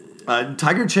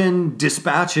 Tiger Chin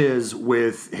dispatches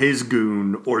with his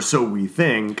goon, or so we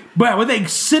think. But with a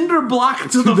cinder block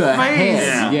to the face.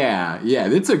 Head. Yeah.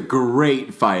 It's a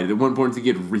great fight. At one point,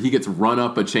 he gets run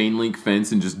up a chain link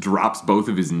fence and just drops both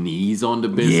of his knees onto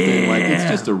Bisping. Yeah. Like, it's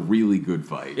just a really good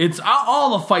fight. It's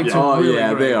all the fights are really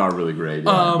great. They are really great.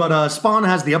 Yeah. But Spawn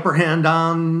has the upper hand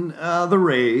on the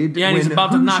Raid. Yeah, and he's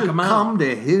about to who knock should him out. come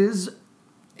to his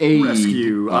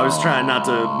rescue. I was trying not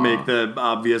to make the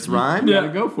obvious rhyme. You gotta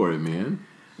go for it, man.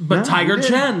 But No, Tiger he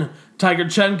did. Tiger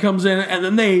Chen comes in, and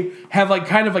then they have like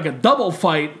kind of like a double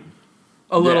fight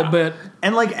a little bit.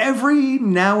 And like every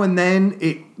now and then,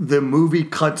 the movie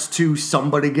cuts to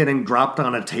somebody getting dropped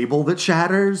on a table that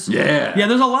shatters. Yeah. Yeah,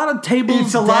 there's a lot of tables.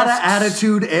 It's a lot of desks.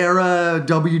 Attitude Era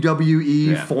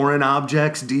WWE foreign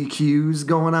objects DQs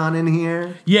going on in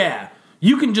here. Yeah,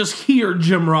 you can just hear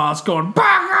Jim Ross going,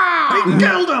 "Baka!" He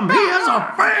killed him. He has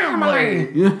a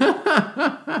family.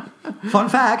 Fun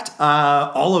fact: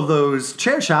 all of those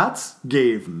chair shots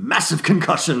gave massive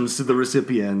concussions to the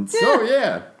recipients. Oh,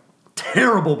 yeah.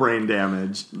 Terrible brain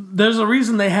damage. There's a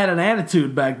reason they had an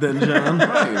attitude back then, John.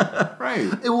 Right.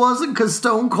 It wasn't because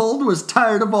Stone Cold was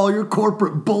tired of all your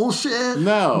corporate bullshit.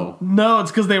 No. No,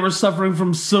 it's because they were suffering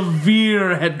from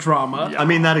severe head trauma. I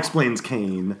mean, that explains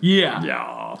Kane. Yeah.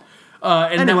 Yeah.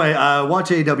 And Anyway, watch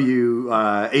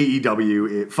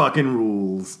AEW. It fucking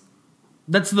rules.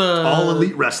 that's the All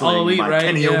Elite Wrestling All Elite, by right?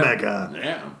 Kenny Yeah. Omega.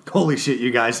 Yeah. Holy shit,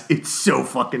 you guys. It's so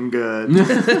fucking good.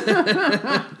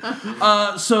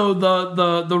 So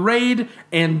the Raid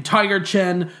and Tiger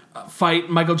Chen fight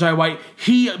Michael Jai White.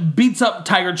 He beats up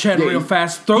Tiger Chen real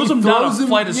fast, throws him down a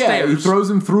flight of stairs. He throws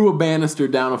him through a banister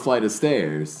down a flight of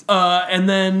stairs. And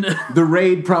then The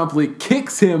Raid promptly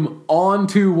kicks him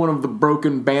onto one of the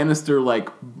broken banister, like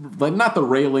not the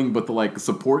railing, but the like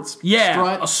support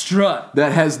strut a strut.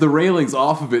 that has the railings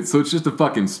off of it. So it's just a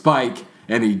fucking spike,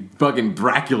 and he fucking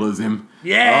Dracula's him.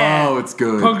 Yeah. Oh, it's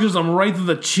good. Punches him right through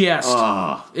the chest.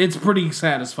 It's pretty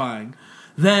satisfying.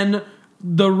 Then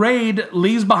the Raid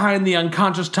leaves behind the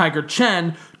unconscious Tiger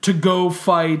Chen to go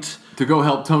fight. To go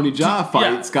help Tony Jaa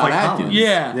fight Yeah, Scott fight Adkins. Collins.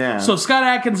 Yeah. So Scott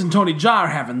Adkins and Tony Jaa are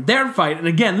having their fight. And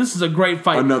again, this is a great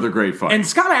fight. Another great fight. And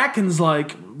Scott Adkins,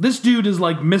 like, this dude is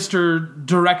like Mr.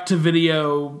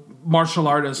 Direct-to-Video martial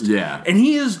artist. Yeah. And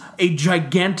he is a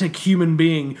gigantic human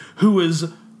being who is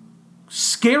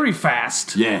scary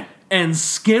fast. Yeah. And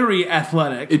scary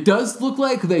athletic. It does look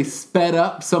like they sped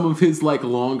up some of his like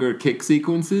longer kick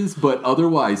sequences, but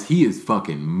otherwise he is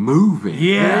fucking moving.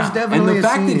 Yeah. There's And definitely the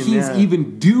fact a scene, that he's yeah.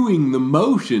 even doing the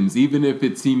motions, even if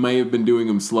he may have been doing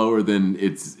them slower than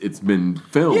it's been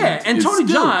filmed. Yeah, and is Tony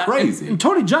still Jaa, crazy. and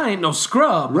Tony Jaa ain't no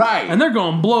scrub, Right. And they're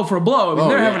going blow for blow. I mean, Oh,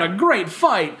 they're yeah. having a great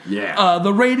fight. Yeah.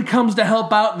 The Raid comes to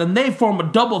help out, and then they form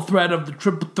a double threat of the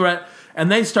triple threat, and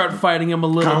they start fighting him a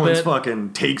little Collins bit.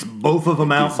 fucking takes both of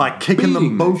them out by kicking them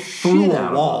beating the both through shit a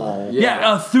out of wall. them.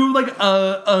 Yeah, through like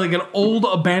like an old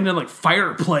abandoned like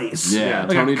fireplace. Yeah,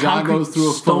 like Tony a Jaa concrete goes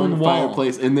through a stone stone wall.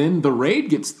 fireplace, and then the Raid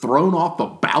gets thrown off the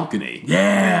balcony.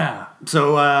 Yeah.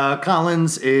 So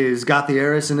Collins is got the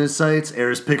Eris in his sights.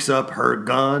 Eris picks up her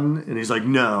gun, and he's like,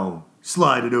 no,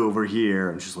 slide it over here.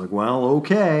 And she's like, well,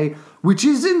 okay. Which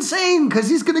is insane, because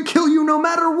he's going to kill you no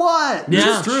matter what. Yeah.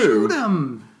 Just True. shoot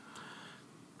him.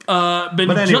 But But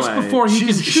just anyway, before he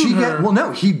can shoot her, well,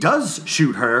 no, he does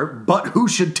shoot her, but who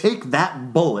should take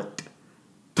that bullet?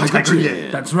 Tiger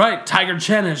Chen. that's right. Tiger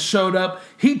Chen has showed up.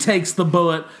 He takes the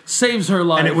bullet, saves her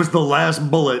life. And it was the last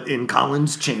bullet in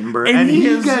Collins' chamber. And And he he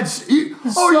is gets...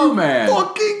 Are so you mad.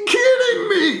 fucking kidding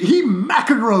me? He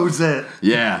McEnroes it.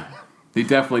 Yeah, he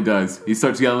definitely does. He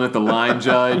starts yelling at the line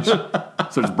judge,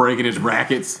 starts breaking his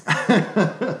rackets.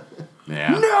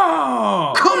 Yeah.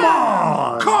 no, Come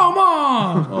on! come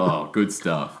on. Oh, good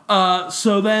stuff.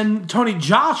 So then Tony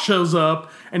Jaa shows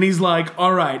up and he's like,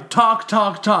 all right, talk.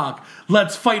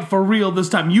 Let's fight for real this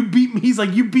time. You beat me. He's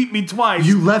like, you beat me twice.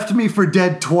 You left me for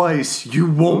dead twice.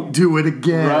 You won't do it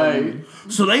again. Right.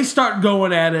 So they start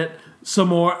going at it some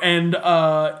more, and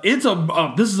this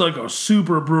is like a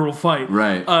super brutal fight.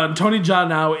 Right. Tony Jaa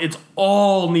now, it's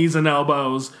all knees and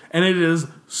elbows, and it is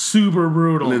super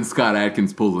brutal. And then Scott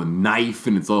Adkins pulls a knife,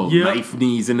 and it's all Yep. knife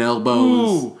knees and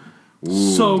elbows. Ooh.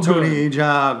 So good. Tony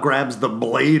Jaa grabs the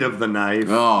blade of the knife,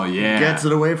 Oh, yeah. gets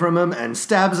it away from him, and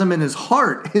stabs him in his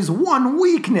heart. His one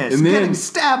weakness, And then- getting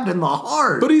stabbed in the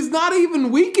heart. But he's not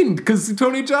even weakened, because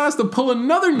Tony Jaa has to pull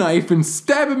another knife and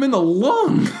stab him in the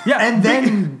lung. Yeah, and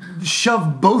then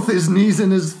shove both his knees in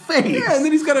his face. Yeah, and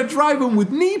then he's got to drive him with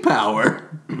knee power.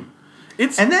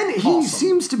 it's And then he awesome.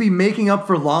 seems to be making up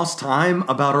for lost time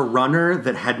about a runner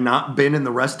that had not been in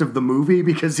the rest of the movie,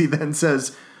 because he then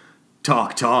says,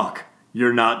 talk.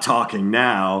 You're not talking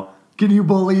now. Can you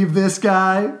believe this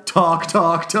guy? Talk.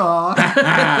 Like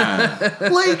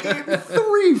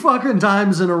 3 fucking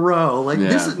times in a row. Like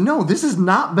this has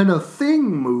not been a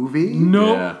thing movie.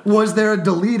 Nope. Yeah. Was there a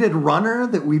deleted runner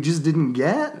that we just didn't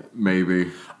get?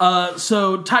 Maybe.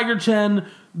 So Tiger Chen,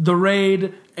 the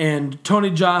Raid, and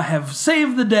Tony Jaa have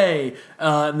saved the day.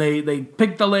 And they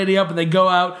pick the lady up and they go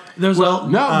out. There's but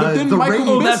then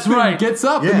Michael that's Bisping right. gets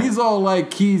up and he's all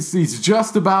like, he's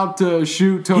just about to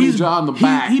shoot Tony Jaa in the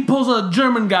back. He pulls a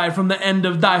German guy from the end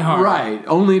of Die Hard. Right,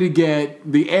 only to get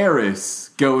the heiress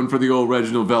going for the old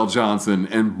Reginald Vell Johnson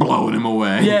and blowing him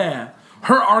away. Yeah.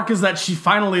 Her arc is that she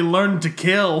finally learned to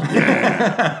kill.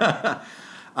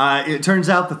 It turns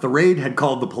out that the Raid had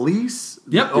called the police.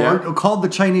 Yep. Or called the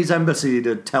Chinese embassy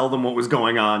to tell them what was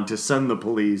going on, to send the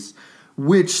police,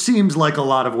 which seems like a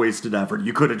lot of wasted effort.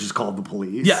 You could have just called the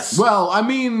police. Yes. Well, I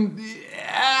mean,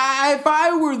 if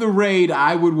I were the Raid,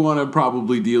 I would want to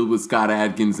probably deal with Scott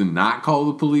Adkins and not call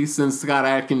the police, since Scott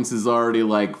Adkins is already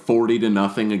like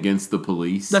 40-0 against the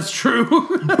police. That's true.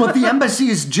 But the embassy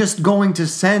is just going to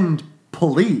send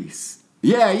police.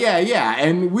 Yeah.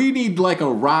 And we need like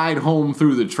a ride home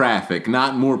through the traffic,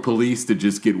 not more police to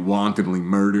just get wantonly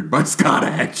murdered by Scott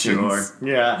Adkins.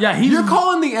 Yeah. Yeah, You're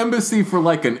calling the embassy for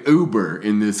like an Uber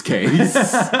in this case.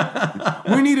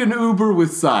 We need an Uber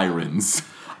with sirens.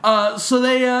 So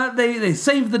they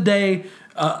save the day.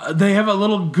 They have a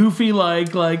little goofy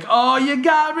like, oh, you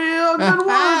got me, oh, good work.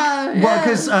 Well,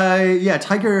 because,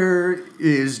 Tiger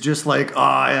is just like,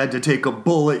 I had to take a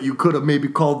bullet. You could have maybe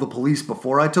called the police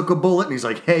before I took a bullet. And he's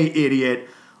like, hey, idiot,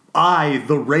 I,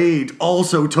 the Raid,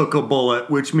 also took a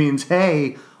bullet, which means,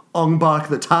 hey, Ong Bak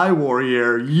the Thai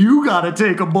warrior, you gotta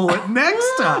take a bullet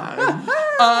next time.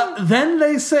 Then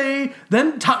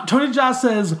Tony Jaa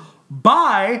says,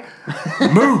 bye.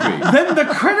 Movie. Then the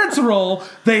credits roll.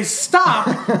 They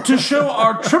stop to show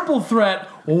our triple threat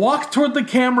walk toward the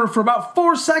camera for about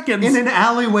 4 seconds. In an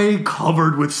alleyway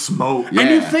covered with smoke. And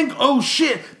you think, oh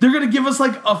shit, they're gonna give us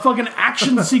like a fucking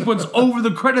action sequence over the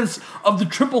credits of the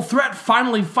triple threat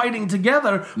finally fighting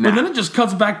together. But then it just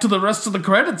cuts back to the rest of the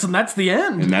credits and that's the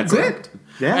end. And that's it.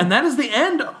 Yeah. And that is the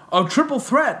end of Triple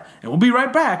Threat. And we'll be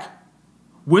right back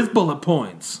with Bullet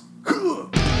Points.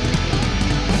 Bullet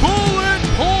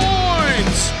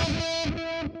Points!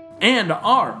 And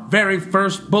our very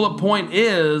first bullet point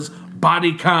is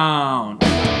body count.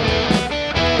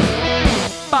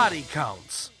 Body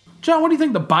counts. John, what do you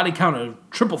think the body count of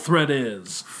Triple Threat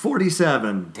is?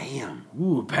 47. Damn.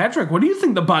 Ooh, Patrick, what do you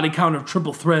think the body count of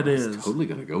Triple Threat is? Totally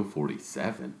gonna go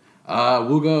 47.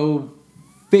 We'll go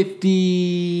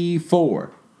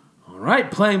 54. All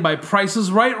right, playing by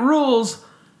Price's Right rules.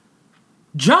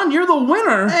 John, you're the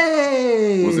winner.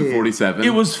 Hey! Was it 47?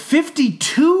 It was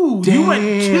 52. Damn. You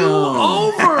went 2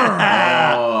 over.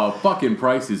 Oh, fucking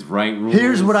Price is Right rules.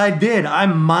 Here's what I did. I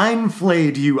mind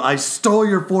flayed you. I stole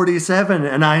your 47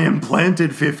 and I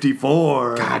implanted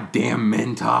 54. Goddamn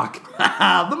men talk.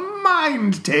 The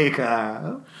mind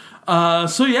taker.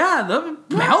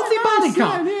 The healthy body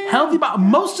count. Yeah. Healthy body.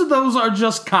 Most of those are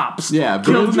just cops. Yeah,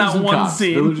 killed in villagers that and one cops.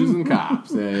 scene. Villagers and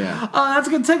cops. Yeah. That's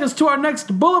going to take us to our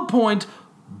next bullet point.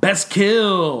 Best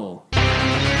kill.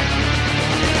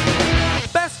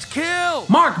 Best kill.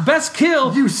 Mark, best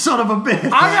kill. You son of a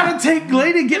bitch. I gotta take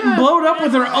lady getting blowed up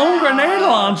with her own grenade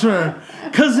launcher.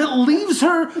 Cause it leaves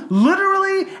her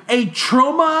literally a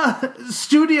Trauma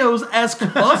Studios-esque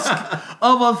husk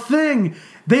of a thing.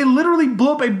 They literally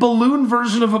blew up a balloon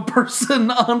version of a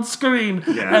person on screen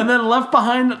and then left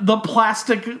behind the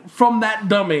plastic from that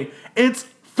dummy. It's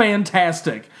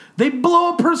fantastic. They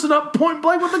blow a person up point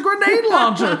blank with a grenade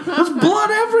launcher. There's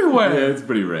blood everywhere. Yeah, it's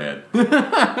pretty rad.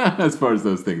 As far as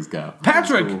those things go.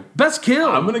 Patrick, Cool. best kill.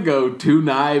 I'm going to go 2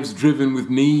 knives driven with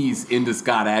knees into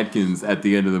Scott Adkins at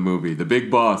the end of the movie. The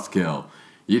big boss kill.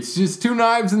 It's just 2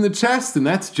 knives in the chest, and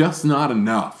that's just not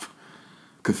enough.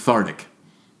 Cathartic.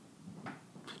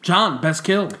 John, best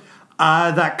kill.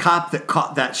 That cop that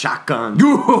caught that shotgun.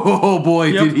 Oh boy,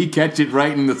 Yep. did he catch it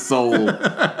right in the soul.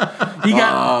 He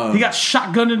got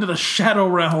shotgunned into the shadow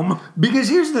realm. Because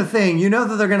here's the thing, you know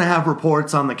that they're going to have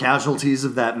reports on the casualties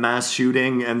of that mass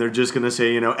shooting, and they're just going to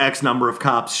say, X number of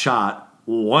cops shot.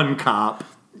 1 cop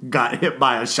got hit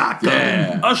by a shotgun.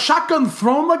 Yeah. A shotgun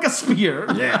thrown like a spear.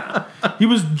 Yeah. He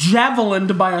was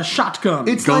javelined by a shotgun.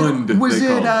 It's Gunned, like, was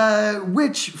they it, call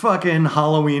which fucking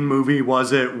Halloween movie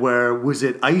was it where, was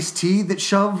it Ice-T that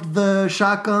shoved the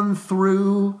shotgun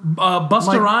through?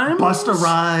 Busta Rhymes? Busta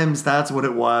Rhymes, that's what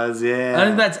it was, yeah. I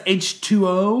think that's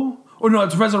H2O. Or no,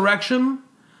 it's Resurrection.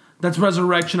 That's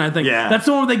Resurrection, I think. Yeah. That's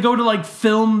the one where they go to like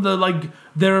film the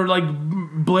their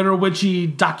Blair Witchy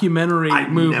documentary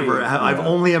movie. I've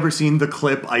only ever seen the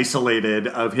clip isolated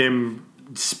of him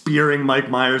spearing Mike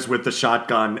Myers with the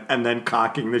shotgun and then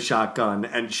cocking the shotgun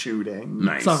and shooting.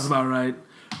 Nice. Sounds about right.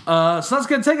 So that's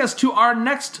going to take us to our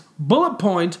next bullet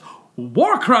point,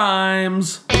 war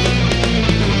crimes.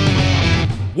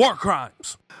 War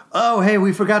crimes. Oh, hey,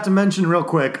 we forgot to mention real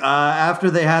quick. After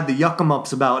they had the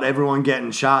yuck-em-ups about everyone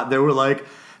getting shot, they were like,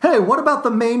 hey, what about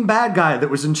the main bad guy that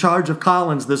was in charge of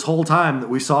Collins this whole time that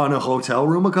we saw in a hotel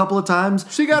room a couple of times?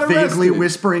 She got vaguely arrested.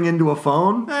 whispering into a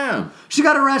phone. Yeah. She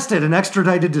got arrested and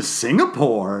extradited to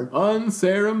Singapore.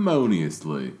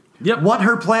 Unceremoniously. Yep. What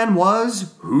her plan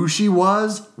was, who she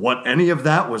was, what any of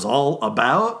that was all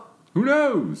about. Who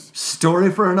knows? Story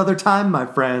for another time, my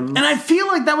friends. And I feel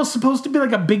like that was supposed to be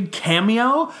like a big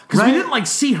cameo because Right. we didn't like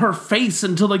see her face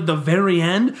until like the very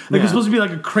end. Like it Yeah. was supposed to be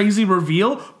like a crazy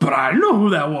reveal, but I didn't know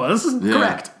who that was. Yeah.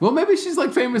 Correct. Well, maybe she's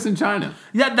like famous in China.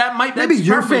 Yeah, that might. Maybe that's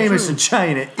you're probably famous true. in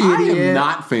China, idiot. I am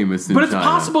not famous in But it's China.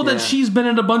 possible that Yeah. she's been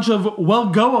in a bunch of Well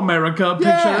Go America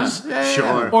pictures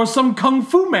Sure. or some Kung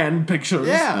Fu Man pictures.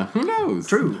 Yeah, who knows?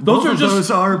 True. Those Both are of just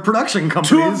those are production Two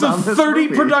companies of on the this 30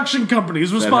 movie. production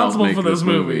companies That helped responsible make for this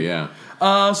movie. Yeah.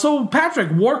 So, Patrick,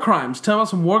 war crimes. Tell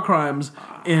us some war crimes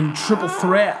in Triple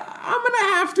Threat. I'm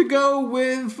gonna have to go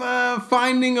with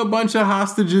finding a bunch of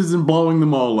hostages and blowing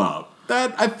them all up.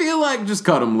 That I feel like just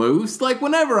cut them loose. Like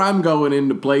whenever I'm going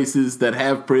into places that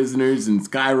have prisoners in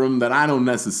Skyrim that I don't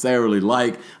necessarily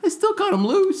like, I still cut them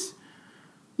loose.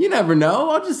 You never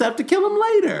know. I'll just have to kill them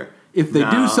later if they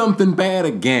No. do something bad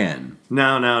again.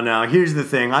 No. Here's the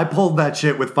thing. I pulled that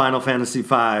shit with Final Fantasy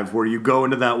V, where you go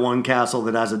into that one castle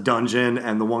that has a dungeon,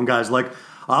 and the one guy's like,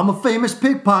 I'm a famous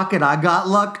pickpocket. I got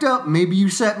lucked up. Maybe you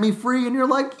set me free. And you're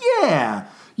like, yeah.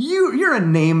 You're a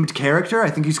named character. I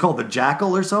think he's called the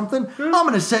Jackal or something. I'm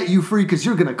going to set you free because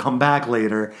you're going to come back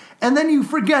later. And then you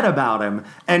forget about him.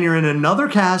 And you're in another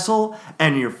castle,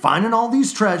 and you're finding all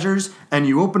these treasures, and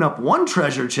you open up one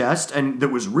treasure chest and that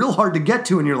was real hard to get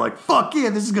to, and you're like, fuck yeah,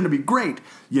 this is going to be great.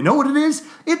 You know what it is?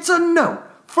 It's a note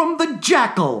from the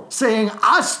Jackal saying,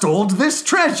 I stole this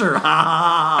treasure.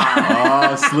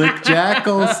 Oh, slick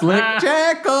jackal, slick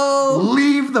jackal.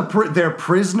 Leave their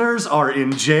prisoners are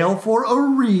in jail for a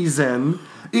reason.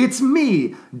 It's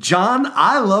me, John.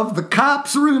 I love the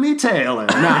cops, Rooney Taylor.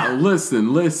 Now, listen.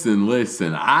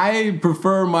 I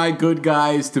prefer my good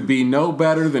guys to be no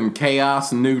better than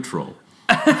chaos neutral.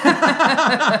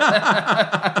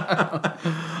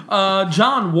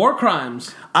 John, war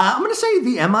crimes. I'm gonna say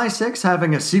the MI6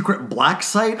 having a secret black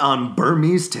site on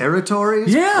Burmese territory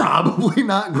is Yeah. probably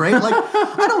not great. Like,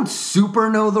 I don't super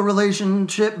know the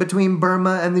relationship between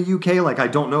Burma and the UK. Like, I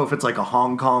don't know if it's like a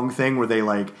Hong Kong thing where they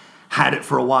like had it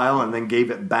for a while and then gave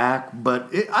it back. But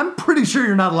I'm pretty sure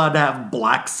you're not allowed to have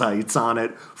black sites on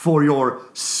it for your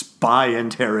spy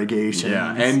interrogations.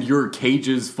 Yeah, and your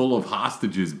cages full of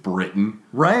hostages, Britain.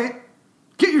 Right?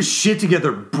 Get your shit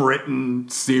together, Britain.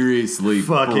 Seriously,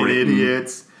 Fucking Britain.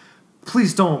 idiots.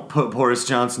 Please don't put Boris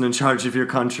Johnson in charge of your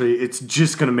country. It's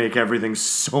just going to make everything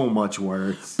so much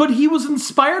worse. But he was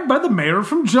inspired by the mayor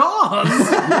from Jaws.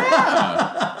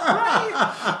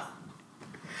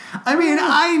 I mean,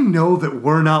 I know that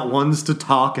we're not ones to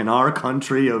talk in our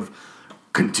country of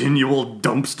continual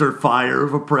dumpster fire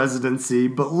of a presidency,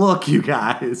 but look, you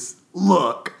guys,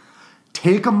 look.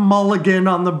 Take a mulligan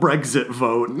on the Brexit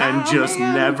vote and just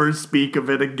man. never speak of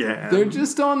it again. They're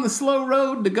just on the slow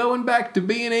road to going back to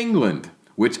being England,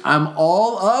 which I'm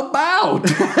all about.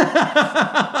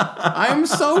 I'm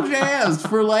so jazzed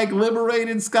for like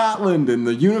liberated Scotland and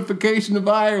the unification of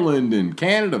Ireland and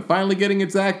Canada finally getting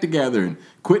its act together and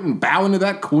quitting bowing to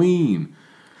that queen.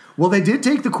 Well, they did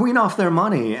take the Queen off their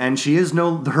money, and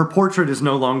her portrait is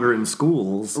no longer in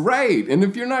schools. Right, and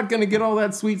if you're not going to get all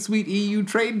that sweet EU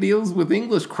trade deals with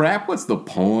English crap, what's the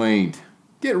point?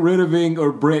 Get rid of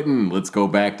Britain. Let's go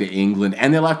back to England.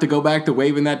 And they'll have to go back to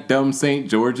waving that dumb St.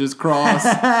 George's cross.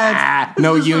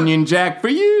 No Union Jack for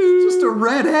you. Just a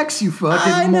red X, you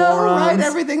fucking I know, morons. right?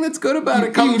 Everything that's good about You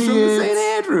it comes from the idiots. St.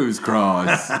 Andrew's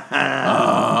cross.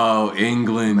 Oh,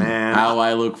 England. Man. How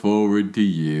I look forward to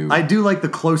you. I do like the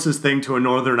closest thing to a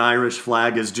Northern Irish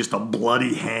flag is just a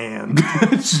bloody hand.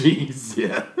 Jeez,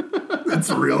 yeah. That's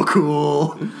real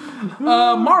cool.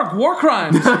 Mark, war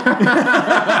crimes.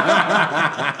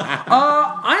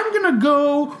 I'm going to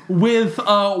go with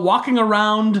walking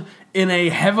around in a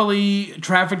heavily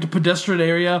trafficked pedestrian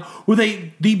area with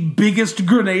the biggest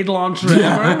grenade launcher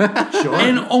ever. Sure.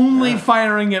 And only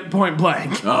firing it point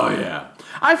blank. Oh, yeah.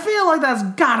 I feel like that's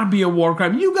gotta be a war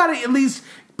crime. You gotta at least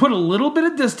put a little bit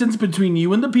of distance between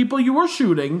you and the people you were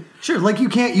shooting. Sure, like you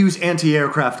can't use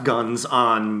anti-aircraft guns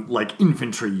on like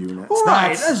infantry units.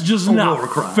 Right, that's just a not war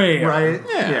crime, fair. right?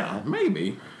 Yeah,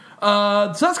 maybe.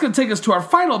 So that's going to take us to our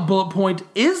final bullet point.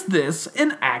 Is this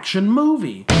an action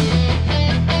movie?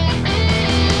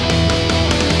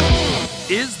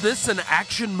 Is this an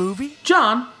action movie?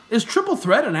 John, is Triple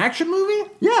Threat an action movie?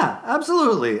 Yeah,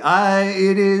 absolutely.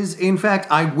 It is. In fact,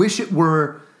 I wish it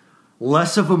were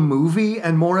less of a movie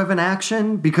and more of an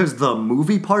action because the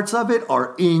movie parts of it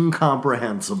are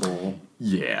incomprehensible.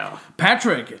 Yeah.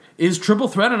 Patrick, is Triple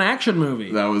Threat an action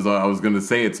movie? I was going to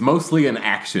say it's mostly an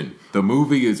action. The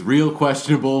movie is real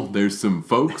questionable. There's some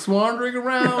folks wandering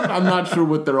around. I'm not sure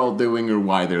what they're all doing or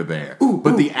why they're there.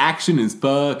 But the action is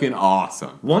fucking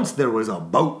awesome. Once there was a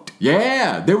boat.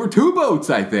 Yeah, there were 2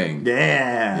 boats, I think.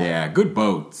 Yeah. Yeah, good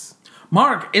boats.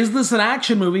 Mark, is this an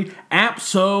action movie?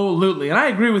 Absolutely. And I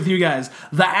agree with you guys.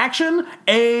 The action,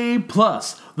 A+.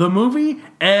 The movie,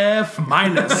 F-.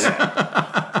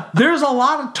 There's a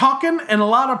lot of talking and a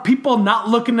lot of people not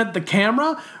looking at the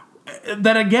camera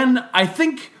that, again, I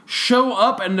think show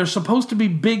up and they're supposed to be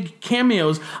big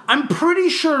cameos. I'm pretty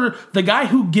sure the guy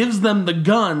who gives them the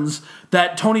guns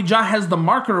that Tony Jaa has the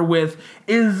marker with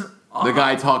is... The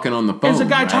guy talking on the phone. It's a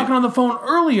guy right? talking on the phone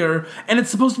earlier, and it's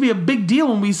supposed to be a big deal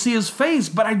when we see his face,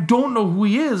 but I don't know who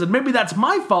he is, and maybe that's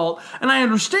my fault, and I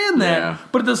understand that. Yeah.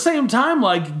 But at the same time,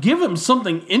 like, give him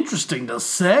something interesting to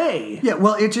say. Yeah,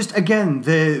 well, it just, again,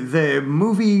 the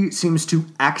movie seems to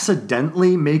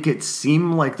accidentally make it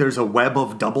seem like there's a web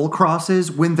of double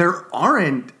crosses when there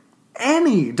aren't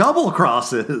any double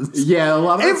crosses. Yeah, a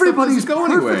lot of everybody's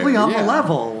perfectly on the Yeah.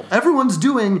 level. Everyone's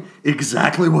doing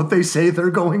exactly what they say they're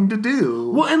going to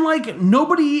do. Well, and, like,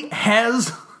 nobody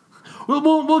has...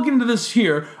 We'll get into this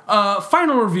here.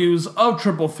 Final reviews of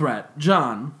Triple Threat.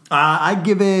 John. I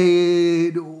give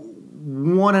it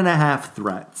 1.5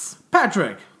 threats.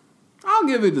 Patrick. I'll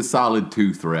give it a solid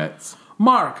 2 threats.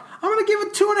 Mark, I'm going to give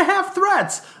it 2.5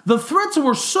 threats. The threats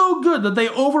were so good that they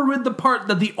overrid the part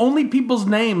that the only people's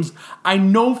names I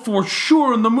know for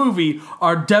sure in the movie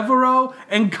are Devereaux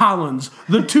and Collins,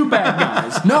 the 2 bad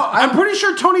guys. No, I'm pretty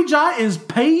sure Tony Jaa is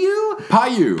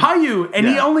Payu, and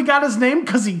he Yeah. only got his name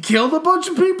because he killed a bunch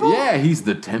of people? Yeah, he's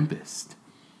the Tempest.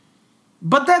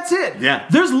 But that's it. Yeah.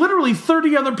 There's literally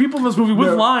 30 other people in this movie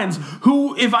with lines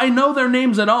who, if I know their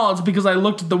names at all, it's because I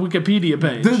looked at the Wikipedia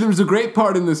page. There's a great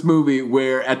part in this movie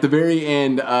where at the very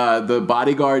end, the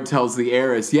bodyguard tells the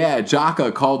heiress, yeah,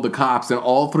 Jaka called the cops, and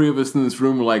all 3 of us in this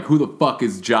room were like, who the fuck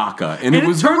is Jaka? And it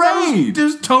was the turns out raid. It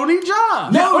was Tony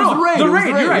Jaa. No, it was the raid. The It was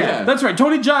raid, the you're raid, right. yeah. That's right.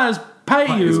 Tony Jaa is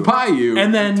Payu. It's Payu.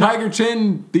 And then Tiger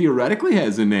Chen theoretically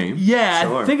has a name. yeah,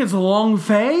 Sure. I think it's Long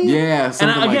Fei. Yeah,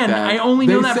 something and again, like that. I only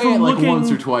They know that say from it like looking once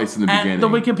or twice in the at beginning. the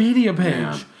Wikipedia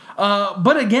page.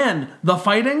 But again, the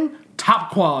fighting, top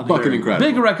quality. Fucking incredible.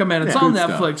 Big recommend. It's Yeah, on good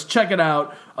Netflix. stuff. Check it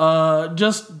out.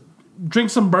 Just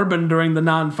drink some bourbon during the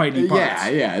non-fighting parts.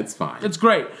 Yeah, it's fine. It's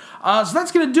great. So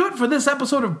that's going to do it for this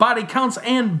episode of Body Counts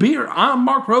and Beer. I'm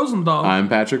Mark Rosenthal. I'm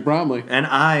Patrick Bromley. And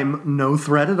I'm no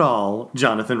threat at all,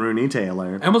 Jonathan Rooney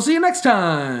Taylor. And we'll see you next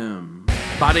time.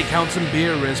 Body Counts and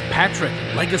Beer is Patrick,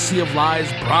 Legacy of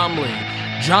Lies Bromley,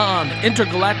 John,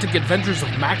 Intergalactic Adventures of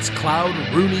Max Cloud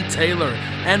Rooney Taylor,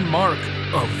 and Mark,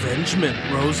 Avengement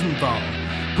Rosenthal.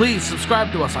 Please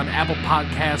subscribe to us on Apple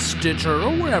Podcasts, Stitcher,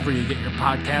 or wherever you get your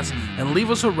podcasts, and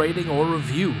leave us a rating or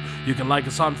review. You can like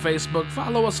us on Facebook,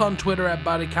 follow us on Twitter at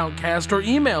BodyCountCast, or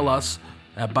email us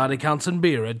at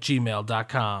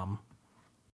bodycountsandbeer@gmail.com.